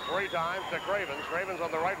dribbles 3 times to Cravens. Cravens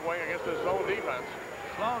on the right wing against his zone defense.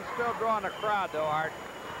 Sloan's still drawing the crowd, though, Art.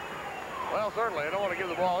 Well, certainly. I don't want to give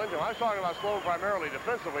the ball into him. I was talking about Sloan primarily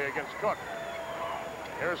defensively against Cook.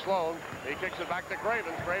 Here's Sloan. He kicks it back to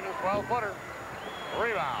Cravens. Cravens 12-footer.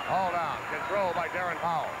 Rebound. All down. Control by Darren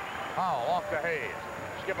Powell. Powell off to Hayes.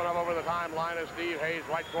 Skipping up over the timeline is Steve Hayes,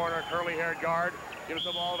 right corner, curly-haired guard. Gives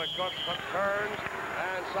the ball to Cook. Cook turns,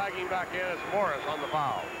 and sagging back in is Morris on the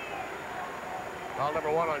foul. Foul number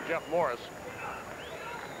 1 on Jeff Morris.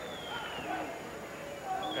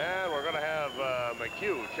 And we're going to have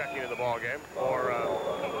McHugh checking in the ball game for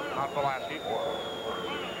Mount Pulaski.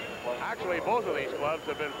 Actually, both of these clubs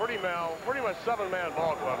have been pretty much 7-man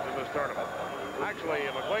ball clubs in this tournament. Actually,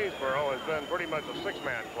 McLeansboro has been pretty much a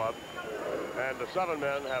 6-man club, and the 7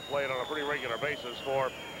 men have played on a pretty regular basis for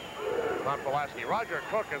Mount Pulaski. Roger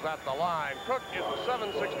Cook is at the line. Cook is a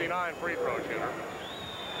 .769 free throw shooter,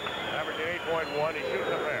 averaging 8.1. He shoots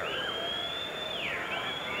a pair.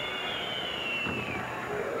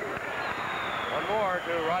 One more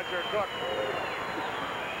to Roger Cook.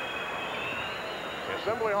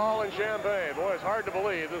 Assembly Hall in Champaign. Boy, it's hard to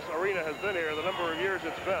believe this arena has been here the number of years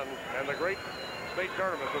it's been, and the great state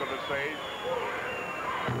tournaments that have been staged.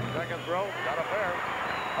 Second throw, got a pair.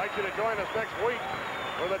 I'd like you to join us next week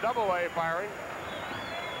for the double A firing.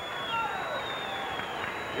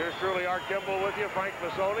 Here's truly Art Kimball with you, Frank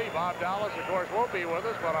Massoni. Bob Dallas, of course, won't be with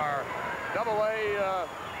us, but our double A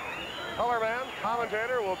color man,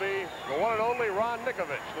 commentator, will be the one and only Ron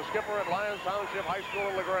Nikovich, the skipper at Lyons Township High School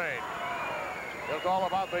in LaGrange. It's all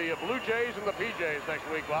about the Blue Jays and the PJs next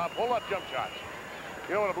week, Bob. Pull-up jump shots.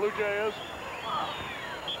 You know what a Blue Jay is?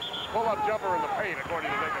 Pull-up jumper in the paint,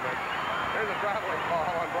 according to Nikovich. Here's a traveling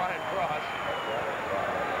call on Brian Cross.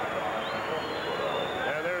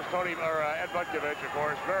 And there's Ed Butkovich, of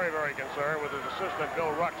course, very, very concerned with his assistant,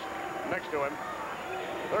 Bill Rux, next to him.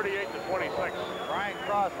 38-26. Brian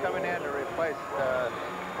Cross coming in to replace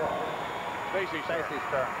Stacy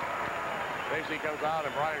Sturm. Stacy comes out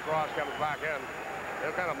and Brian Cross comes back in.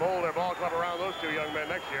 They'll kind of mold their ball club around those 2 young men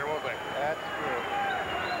next year, won't they? That's true.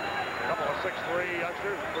 A couple of 6'3"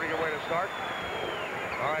 youngsters, pretty good way to start.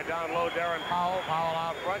 All right, down low, Darren Powell. Powell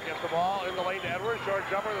out front, gets the ball in the lane to Edwards. Short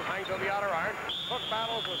jumper that hangs on the outer iron. Cook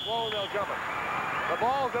battles with Sloan, they'll jump it. The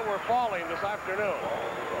balls that were falling this afternoon,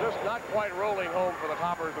 just not quite rolling home for the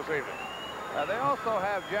Toppers this evening. They also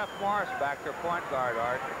have Jeff Morris back, their point guard,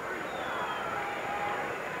 Art.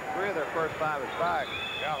 3 of their first 5 is back.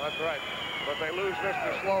 Yeah, that's right. But they lose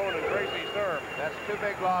Mr. Sloan and Tracy Sturm. That's 2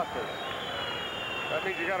 big losses. That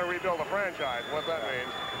means you got to rebuild the franchise. What that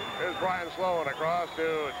means. Here's Brian Sloan across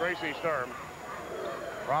to Tracy Sturm.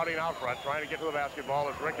 Crowding out front, trying to get to the basketball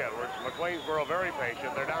is Rick Edwards. McLeansboro very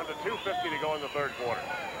patient. They're down to 2:50 to go in the third quarter.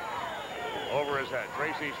 Over his head,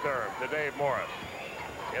 Tracy Sturm to Dave Morris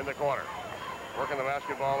in the corner. Working the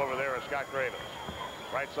basketball over there is Scott Cravens.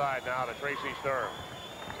 Right side now to Tracy Sturm.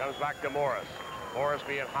 Comes back to Morris. Morris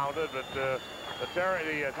being hounded, but the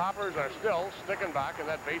Toppers are still sticking back in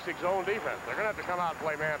that basic zone defense. They're going to have to come out and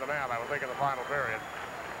play man-to-man, I would think, in the final period.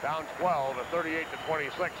 Down 12 to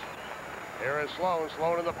 38-26. Here is Sloan.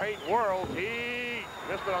 Sloan in the paint whirls. He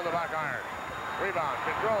missed it on the back iron. Rebound.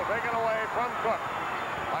 Control taken away from Cook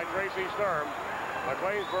by Tracy Sturm.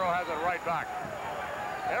 McLeansboro has it right back.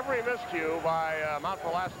 Every miscue by Mount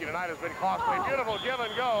Pulaski tonight has been costly. Beautiful give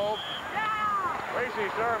and go. Tracy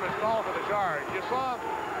Sturm is called for the charge. You saw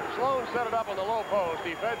Sloan set it up on the low post.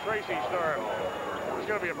 He fed Tracy Sturm. It's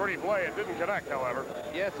going to be a pretty play. It didn't connect, however.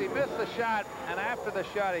 Yes, he missed the shot, and after the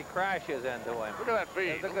shot, he crashes into him. Look at that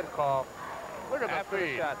feed. It's a good call. Look at after the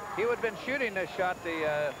feed. The shot. He would have been shooting this shot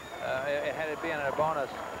had it been a bonus.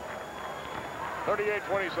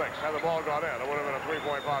 38-26. Had the ball gone in, it would have been a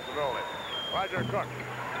three-point possibility. Roger Cook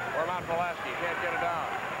for Mount Pulaski. Can't get it down.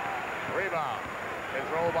 Rebound.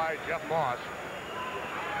 Controlled by Jeff Moss.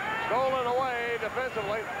 Stolen away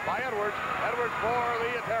defensively by Edwards. Edwards for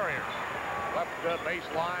the Terriers. Left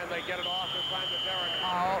baseline. They get it off this time to Darren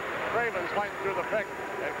Powell. Cravens fighting through the pick,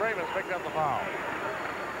 and Cravens picked up the foul.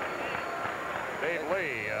 Dave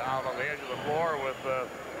Lee out on the edge of the floor with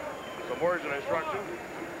some words of instruction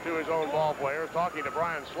to his own ball players, talking to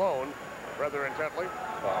Brian Sloan rather intently.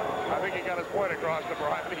 I think he got his point across to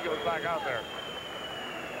Brian. He goes back out there.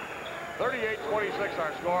 38-26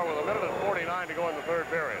 our score with 1:49 to go in the third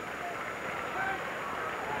period.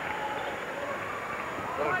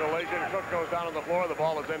 Little collision. Cook goes down on the floor. The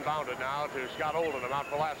ball is inbounded now to Scott Olden of Mount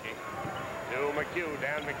Pulaski. To McHugh.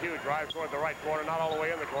 Dan McHugh drives toward the right corner, not all the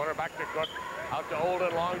way in the corner. Back to Cook. Out to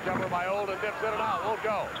Olden. Long jumper by Olden. Dips in and out. Won't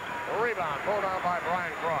go. The rebound pulled down by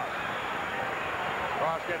Brian Cross.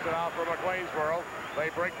 Cross gets it out for McLeansboro. They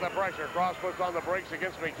break the pressure. Cross puts on the brakes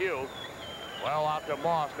against McHugh. Well, out to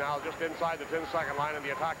Moss now, just inside the 10-second line in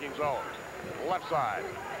the attacking zone. Left side.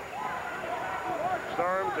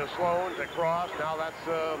 Sturm to Sloan to Cross. Now that's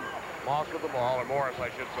Moss with the ball, or Morris, I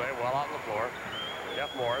should say, well out on the floor.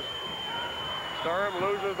 Jeff Morris. Sturm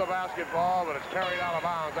loses the basketball, but it's carried out of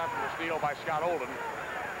bounds after the steal by Scott Olden.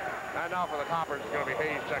 And now for the Toppers, it's going to be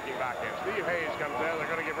Hayes checking back in. Steve Hayes comes in. They're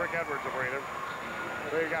going to give Rick Edwards a breather.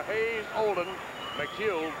 So you got Hayes, Olden,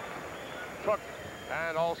 McHugh, Cook,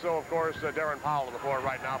 and also, of course, Darren Powell on the floor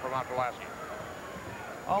right now for Mount Pulaski.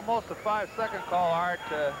 Almost a 5-second call, Art.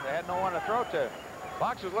 They had no one to throw to.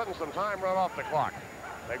 Fox is letting some time run off the clock.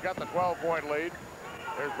 They've got the 12-point lead.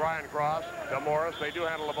 There's Brian Cross to Morris. They do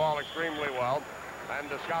handle the ball extremely well. And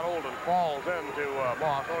Scott Olden falls into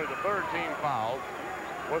Moss. Only the third team foul.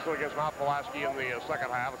 Whistle against Mount Pulaski in the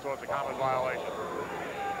second half, so it's a common violation.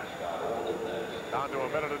 Down to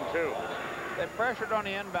 1:02. They pressured on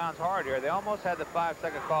the inbounds hard here. They almost had the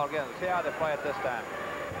 5-second call again. Let's see how they play it this time.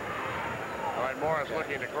 All right, Morris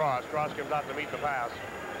looking to Cross. Cross comes out to meet the pass.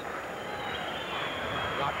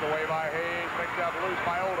 Knocked away by Hayes. Picked up loose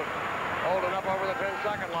by Olden. Olden up over the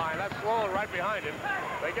 10-second line. That's Sloan right behind him.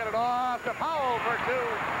 They get it off to Powell for two.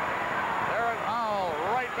 Darren Powell,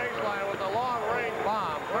 right baseline with the long-range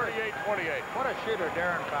bomb, 38-28. What a shooter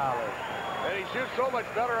Darren Powell is. And he shoots so much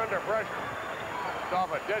better under pressure. It's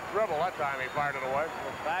off a dead dribble that time. He fired it away.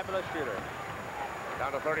 A fabulous shooter.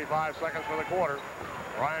 Down to 35 seconds for the quarter.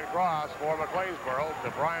 Brian Cross for McLeansboro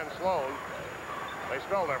to Brian Sloan. They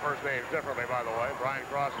spell their first names differently, by the way. Brian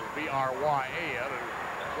Cross is B-R-Y-A-N and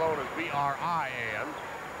Sloan is B-R-I-A-N.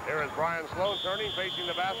 Here is Brian Sloan turning, facing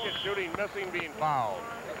the basket, shooting, missing, being fouled.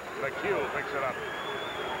 McHugh picks it up.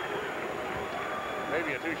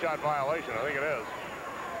 Maybe a two-shot violation. I think it is.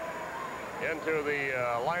 Into the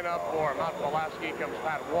lineup for Mount Pulaski comes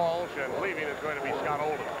Pat Walsh, and leaving is going to be Scott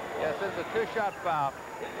Olden. Yes, it's a two-shot foul.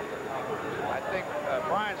 I think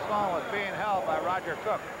Brian Sloan was being held by Roger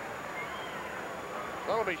Cook.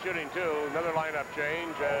 They'll be shooting two. Another lineup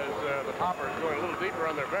change as the Toppers going a little deeper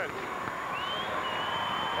on their bench.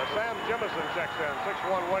 Sam Jemison checks in,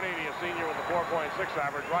 6'1", 180, a senior with a 4.6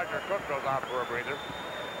 average. Roger Cook goes out for a breather.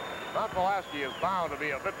 Mount Pulaski is bound to be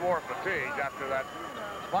a bit more fatigued after that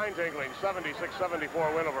spine-tingling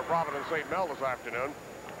 76-74 win over Providence St. Mel this afternoon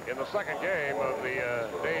in the second game of the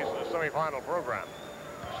day's semifinal program.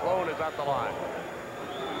 Sloan is at the line.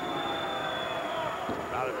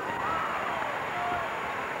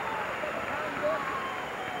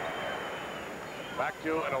 Back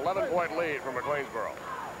to an 11-point lead for McLeansboro.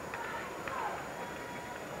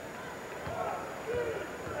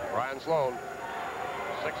 Brian Sloan,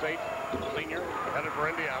 6'8", senior, headed for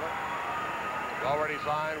Indiana. He's already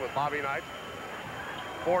signed with Bobby Knight.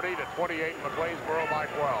 40-28, McLeansboro by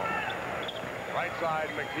 12. Right side,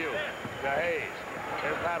 McHugh to Hayes.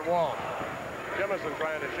 Here's Pat Walsh. Jemison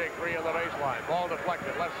trying to shake free on the baseline. Ball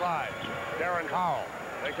deflected, left side. Darren Powell.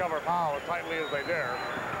 They cover Powell as tightly as they dare.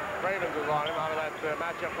 Cravens is on him out of that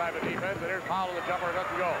matchup type of defense, and here's Powell in the jumper,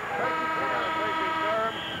 doesn't go. Tracy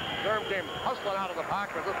Sturm. Sturm came hustling out of the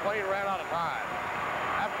pocket, but this plane ran out of time.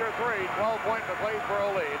 After 3, 12-point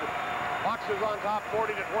McLeansboro lead. Foxes on top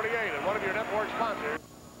 40-28, and one of your network sponsors.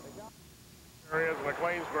 Here is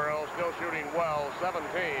McLeansboro still shooting well, 17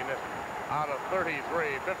 out of 33,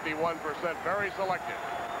 51%, very selective.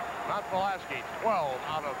 Mount Pulaski, 12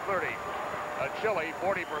 out of 30. A chilly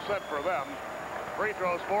 40% for them. Free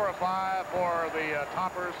throws 4 of 5 for the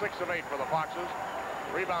Toppers, 6 of 8 for the Foxes.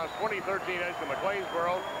 Rebounds 20-13 edge to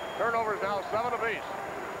McLeansboro. Turnovers now 7 apiece.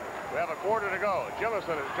 We have a quarter to go.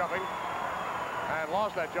 Jemison is jumping and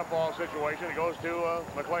lost that jump ball situation. It goes to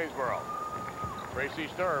McLeansboro. Tracy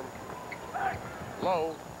Sturm.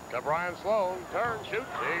 Low to Brian Sloan. Turn, shoots.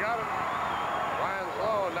 He got it. Brian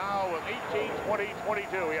Sloan now with 18, 20,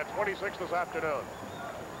 22. He had 26 this afternoon.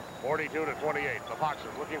 42-28. The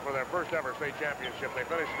Foxes looking for their first ever state championship. They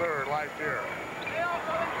finished 3rd last year.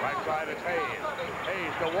 Right side is Hayes.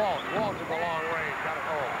 Hayes to Walt. Walt at the long range. Got it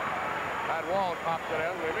home. Pat Walt pops it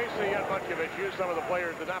in. We may see yet Bunchevich use. Some of the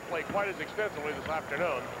players did not play quite as extensively this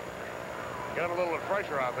afternoon. Get him a little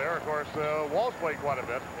pressure out there. Of course, Walt's played quite a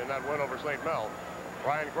bit in that win over St. Mel.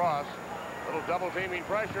 Brian Cross. Little double-teaming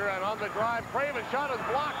pressure, and on the drive, Craven's shot is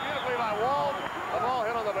blocked beautifully by Walt. The ball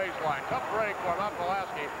hit on the baseline. Tough break for Mount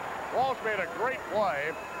Pulaski. Walsh made a great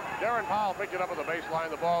play. Darren Powell picked it up at the baseline.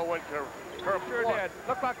 The ball went to curve. Sure did.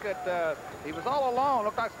 Looked like he was all alone.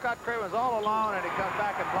 Looked like Scott Craven was all alone, and he comes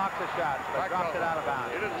back and blocks the shot, but dropped it out of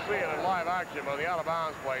bounds. You didn't see it in live action, but the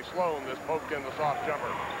out-of-bounds play, Sloan just poked in the soft jumper.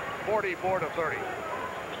 44-30.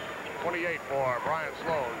 28 for Brian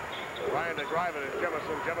Sloan. Trying to drive it is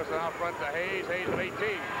Jemison. Jemison out front to Hayes. Hayes at 18.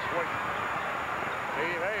 Swish.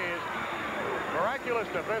 Steve Hayes. Miraculous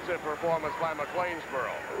defensive performance by McLeansboro.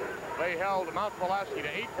 They held Mount Pulaski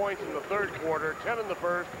to 8 points in the 3rd quarter, 10 in the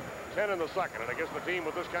 1st, 10 in the 2nd. And against the team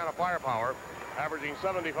with this kind of firepower, averaging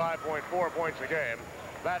 75.4 points a game,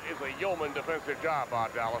 that is a yeoman defensive job,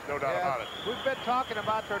 Bob Dallas, no doubt about it. We've been talking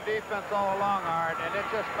about their defense all along, Art, and it's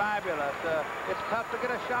just fabulous. It's tough to get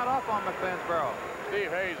a shot off on McLeansboro.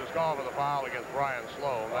 Steve Hayes is called for the foul against Brian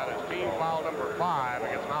Sloan. That is team foul number 5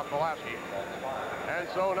 against Mount Pulaski. And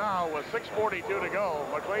so now, with 6:42 to go,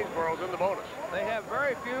 McLeansboro's in the bonus. They have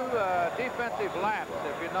very few defensive laps,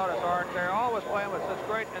 if you notice, Art. They're always playing with such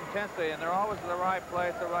great intensity, and they're always in the right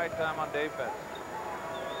place, the right time on defense.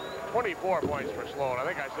 24 points for Sloan. I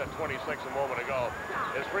think I said 26 a moment ago.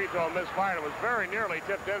 His free throw misfired. It was very nearly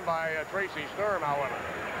tipped in by Tracy Sturm, however.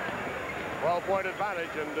 12-point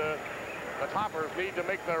advantage, and the Toppers need to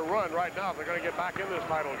make their run right now if they're going to get back in this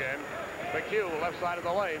title game. McHugh, left side of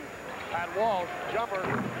the lane. Pat Walsh, jumper.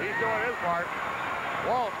 He's doing his part.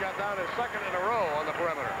 Walsh got down his 2nd in a row on the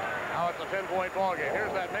perimeter. Now it's a 10-point ball game.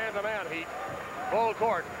 Here's that man-to-man heat. Full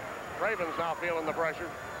court. Craven's now feeling the pressure.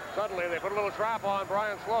 Suddenly, they put a little trap on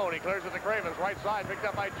Brian Sloan. He clears it to Cravens, right side, picked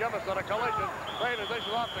up by Jemison. A collision. Cravens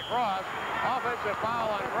dishes off the cross. Offensive foul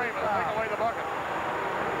on Cravens. Take away the bucket.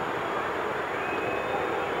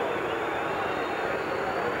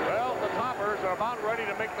 Well, the Toppers are about ready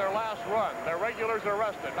to make their last run. Their regulars are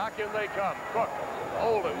rested. Back in they come. Cook.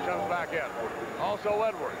 Olden comes back in. Also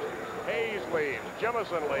Edwards. Hayes leaves.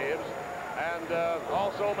 Jemison leaves. And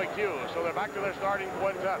also McHugh. So they're back to their starting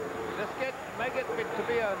quintet. This make it to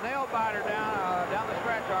be a nail-biter down the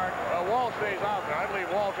stretch, Art. Well, Walsh stays out there. I'd leave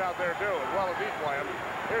Walsh out there, too, as well as he's playing.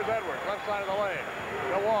 Here's Edwards, left side of the lane.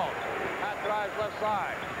 To Walsh. Pat drives left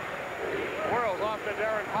side. Whirls off to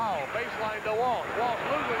Darren Powell. Baseline to Walsh. Walsh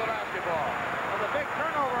loses the basketball. Well, the big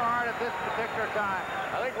turnover, Art, at this particular time.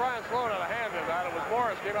 I think Brian Sloan had a hand in that. It was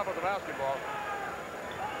Morris came up with the basketball.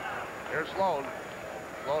 Here's Sloan.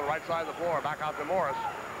 Sloan right side of the floor. Back out to Morris.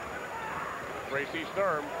 Tracy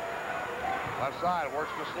Sturm. Left side,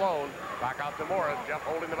 works to Sloan. Back out to Morris. Jeff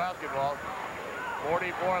holding the basketball.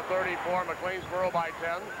 44-34, McLeansboro by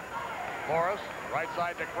 10. Morris, right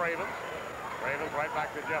side to Cravens. Cravens right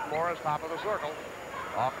back to Jeff Morris, top of the circle.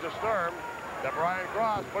 Off to Sturm. To Brian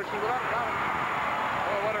Cross, pushes it up, got it.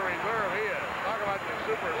 Oh, what a reserve he is. Talk about the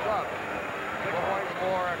super sub. 6 points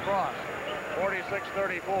for Cross.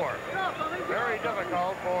 46-34. Very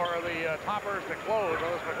difficult for the Toppers to close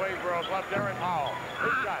on this McLeansboro left. Darren Powell.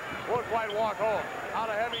 His shot won't quite walk home. Out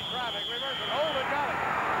of heavy traffic. Reverses. Holden got it.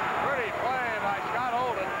 Pretty play by Scott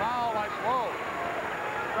Holden. Foul by Sloan.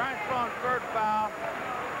 Brian Sloan's 3rd foul.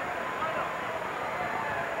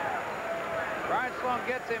 Brian Sloan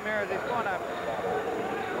gets him here as he's going up.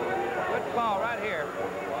 Good call right here.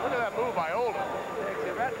 Look at that move by Holden. Takes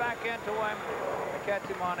it right back into him to catch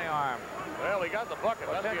him on the arm. Well, he got the bucket.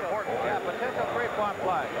 That's the important thing. Yeah, potential 3-point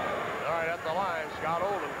play. All right, at the line, Scott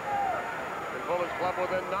Olden can pull his club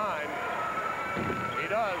within 9. He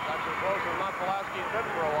does. That's as close as Mount Pulaski's been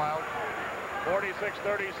for a while.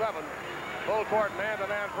 46-37. Full court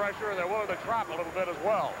man-to-man pressure. They're willing to trap a little bit as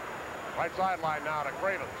well. Right sideline now to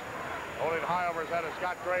Cravens. Holding high over his head is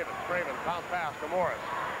Scott Cravens. Cravens bounce pass to Morris.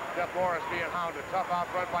 Jeff Morris being hounded. Tough out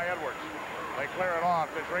front by Edwards. They clear it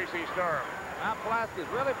off to Tracy Sturm. Mount Pulaski is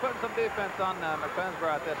really putting some defense on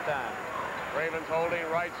McLeansboro at this time. Cravens holding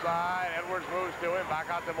right side. Edwards moves to him.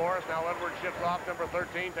 Back out to Morris. Now Edwards shifts off number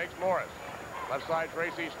 13. Takes Morris. Left side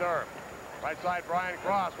Tracy Sturm. Right side Brian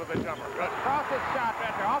Cross with the jumper. Good. Cross's shot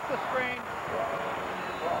right there off the screen.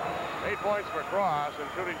 8 points for Cross and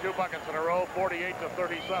shooting 2 buckets in a row. 48-37.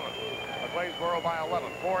 McLeansboro by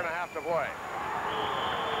 11. 4.5 to play.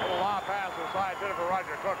 Little lob pass inside to for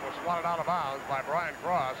Roger Cook was swatted out of bounds by Brian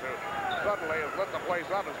Cross, who suddenly has lit the place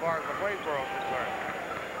up as far as McLeansboro is concerned.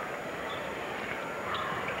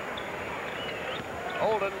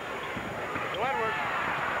 Holden to Edwards.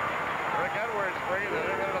 Rick Edwards free.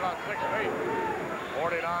 They're in at about 6 feet.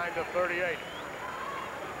 49-38.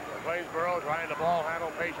 McLeansboro trying to ball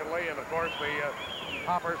handle patiently, and of course the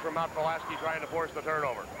hoppers from Mount Pulaski trying to force the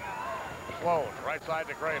turnover. Sloan, right side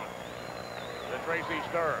to Craven. To Tracy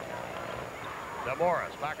Sturm. To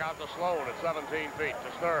Morris. Back out to Sloan at 17 feet.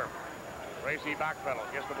 To Sturm. Tracy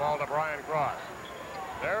backpedals. Gets the ball to Brian Cross.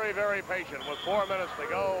 Very, very patient with 4 minutes to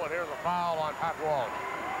go, and here's a foul on Pat Walsh.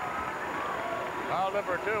 Foul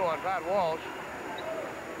number 2 on Pat Walsh.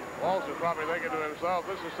 Walsh is probably thinking to himself,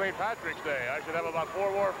 this is St. Patrick's Day. I should have about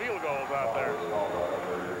 4 more field goals out there.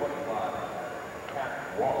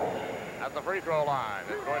 At the free throw line,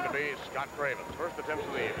 it's going to be Scott Cravens. First attempts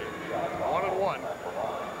of the evening. 1 and 1.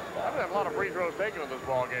 I haven't had a lot of free throws taken in this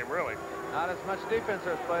ball game, really. Not as much defense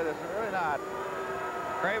as play. This is really not.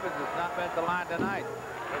 Cravens has not been at the line tonight.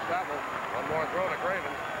 Missed that one. One more throw to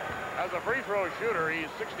Cravens. As a free throw shooter, he's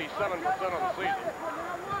 67% on the season.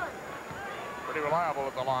 Pretty reliable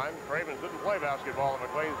at the line. Cravens didn't play basketball at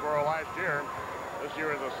McLeansboro last year. This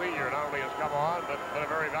year as a senior, not only has come on, but been a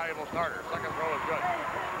very valuable starter. Second throw is good.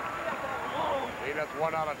 He nets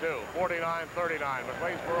 1 out of 2. 49-39.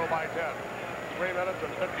 McLeansboro by 10. 3 minutes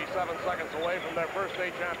and 57 seconds away from their first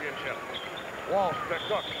state championship. Walsh to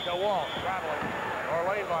Cook to Walsh. Traveling. Or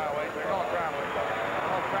lane violation. They're all traveling.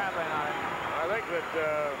 All traveling on it. I think that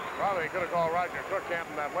probably could have called Roger Cook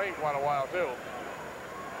camping that lane quite a while, too.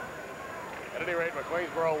 At any rate,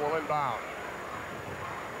 McLeansboro will inbound.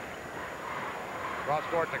 Cross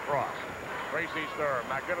court to Cross. Tracy Sturm,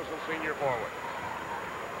 magnificent senior forward.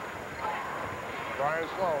 Brian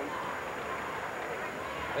Sloan.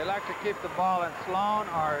 They like to keep the ball in Sloan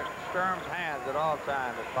or Sturm's hands at all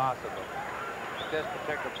times if possible. At this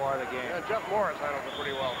particular part of the game. And Jeff Morris handles it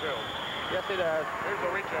pretty well, too. Yes, he does. Here's the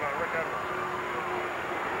reach in on Rick Edwards.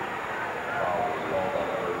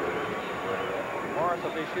 Morris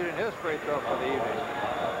will be shooting his free throw for the evening.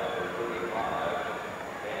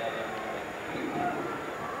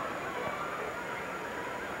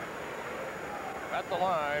 At the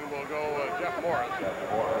line will go Jeff Morris.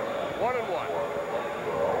 1 and 1.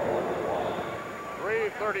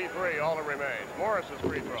 3:33 all that remains. Morris's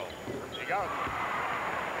free throw. He got it.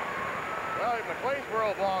 Well, the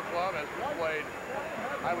McLeansboro Ball Club has played,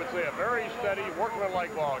 I would say, a very steady,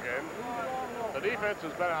 workmanlike ball game. The defense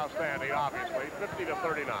has been outstanding, obviously,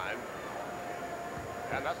 50-39.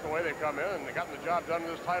 And that's the way they've come in and they've gotten the job done in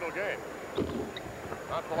this title game.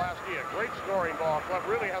 Mount Pulaski, a great scoring ball club,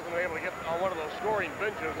 really hasn't been able to get on one of those scoring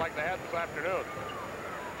binges like they had this afternoon.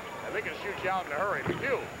 And they can shoot you out in a hurry.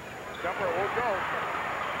 McHugh, jumper won't go.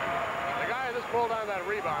 The guy that's pulled on that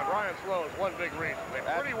rebound, Brian Sloan, is one big reason. They've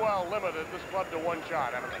pretty well limited this club to 1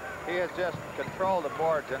 shot, haven't they? He has just controlled the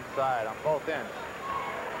boards inside on both ends.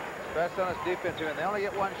 Especially on his defensive end. They only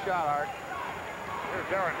get 1 shot, Art. Here's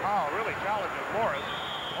Darren Powell, really challenges Morris.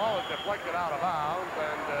 Ball is deflected out of bounds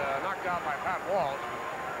and knocked out by Pat Walsh.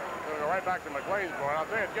 Going to go right back to McLeansboro. I'll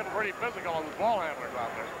tell you, it's getting pretty physical on the ball handlers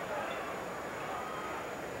out there.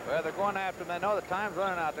 Well, they're going to have to, they know the time's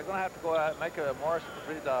running out. They're going to have to go out and make a Morris at the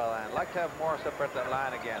free throw line. I'd like to have Morris up at that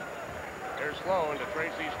line again. Here's Sloan to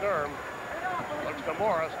Tracy Sturm. Looks to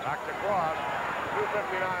Morris, back to Cross.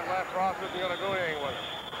 2:59 left. Cross isn't going to do anything with it.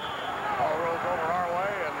 Ball rolls over our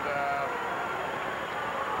way, and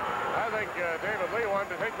I think David Lee wanted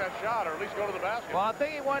to take that shot or at least go to the basket. Well, I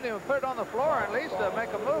think he wanted to put it on the floor and at least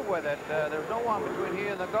make a move with it. There's no one between he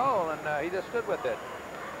and the goal, and he just stood with it.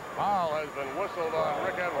 Foul has been whistled on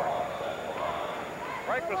Rick Edwards.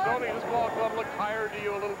 Frank Massoni, this ball club looked tired to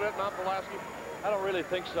you a little bit, not Pulaski? I don't really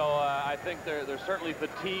think so. I think they're certainly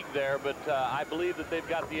fatigued there, but I believe that they've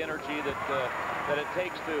got the energy that it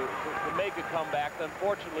takes to make a comeback.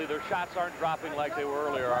 Unfortunately, their shots aren't dropping like they were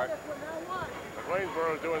earlier, Art.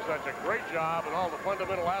 McLeansboro is doing such a great job in all the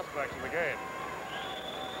fundamental aspects of the game.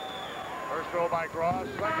 First throw by Cross,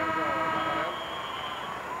 second throw.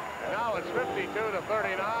 And now it's 52 to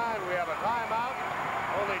 39. We have a timeout.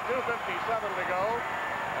 Only 2:57 to go.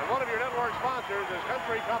 And one of your network sponsors is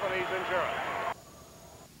Country Companies Insurance.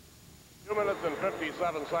 2 minutes and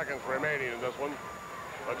 57 seconds remaining in this one.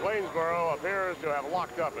 McLeansboro appears to have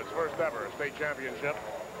locked up its first ever state championship.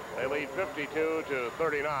 They lead 52 to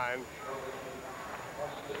 39.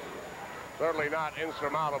 Certainly not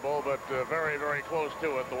insurmountable, but very, very close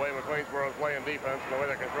to it, the way McLeansboro is playing defense and the way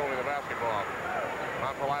they're controlling the basketball.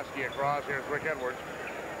 Mount Pulaski across. Here's Rick Edwards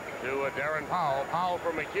to Darren Powell. Powell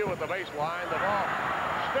from McHugh at the baseline. The ball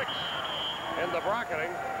sticks in the bracketing.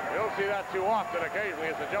 You don't see that too often. Occasionally,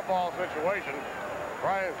 it's a jump ball situation.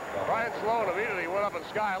 Brian Sloan immediately went up in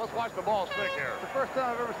sky. Let's watch the ball stick here. It's the first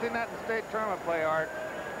time I've ever seen that in state tournament play, Art.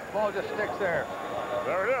 The ball just sticks there.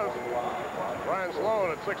 There it is. Brian Sloan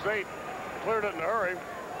at 6'8". Cleared it in a hurry.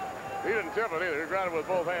 He didn't tip it either. He grabbed it with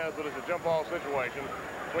both hands, but it's a jump ball situation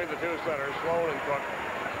between the two centers, Sloan and Cook.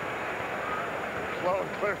 Sloan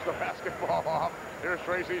clears the basketball off. Here's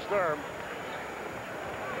Tracy Sturm.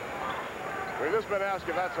 We've just been asked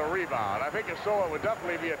if that's a rebound. I think if so, it would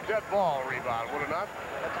definitely be a dead ball rebound, would it not?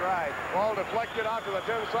 That's right. Ball deflected out to the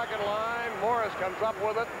 10-second line. Morris comes up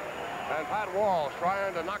with it. And Pat Walsh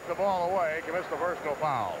trying to knock the ball away, commits the personal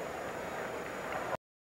foul.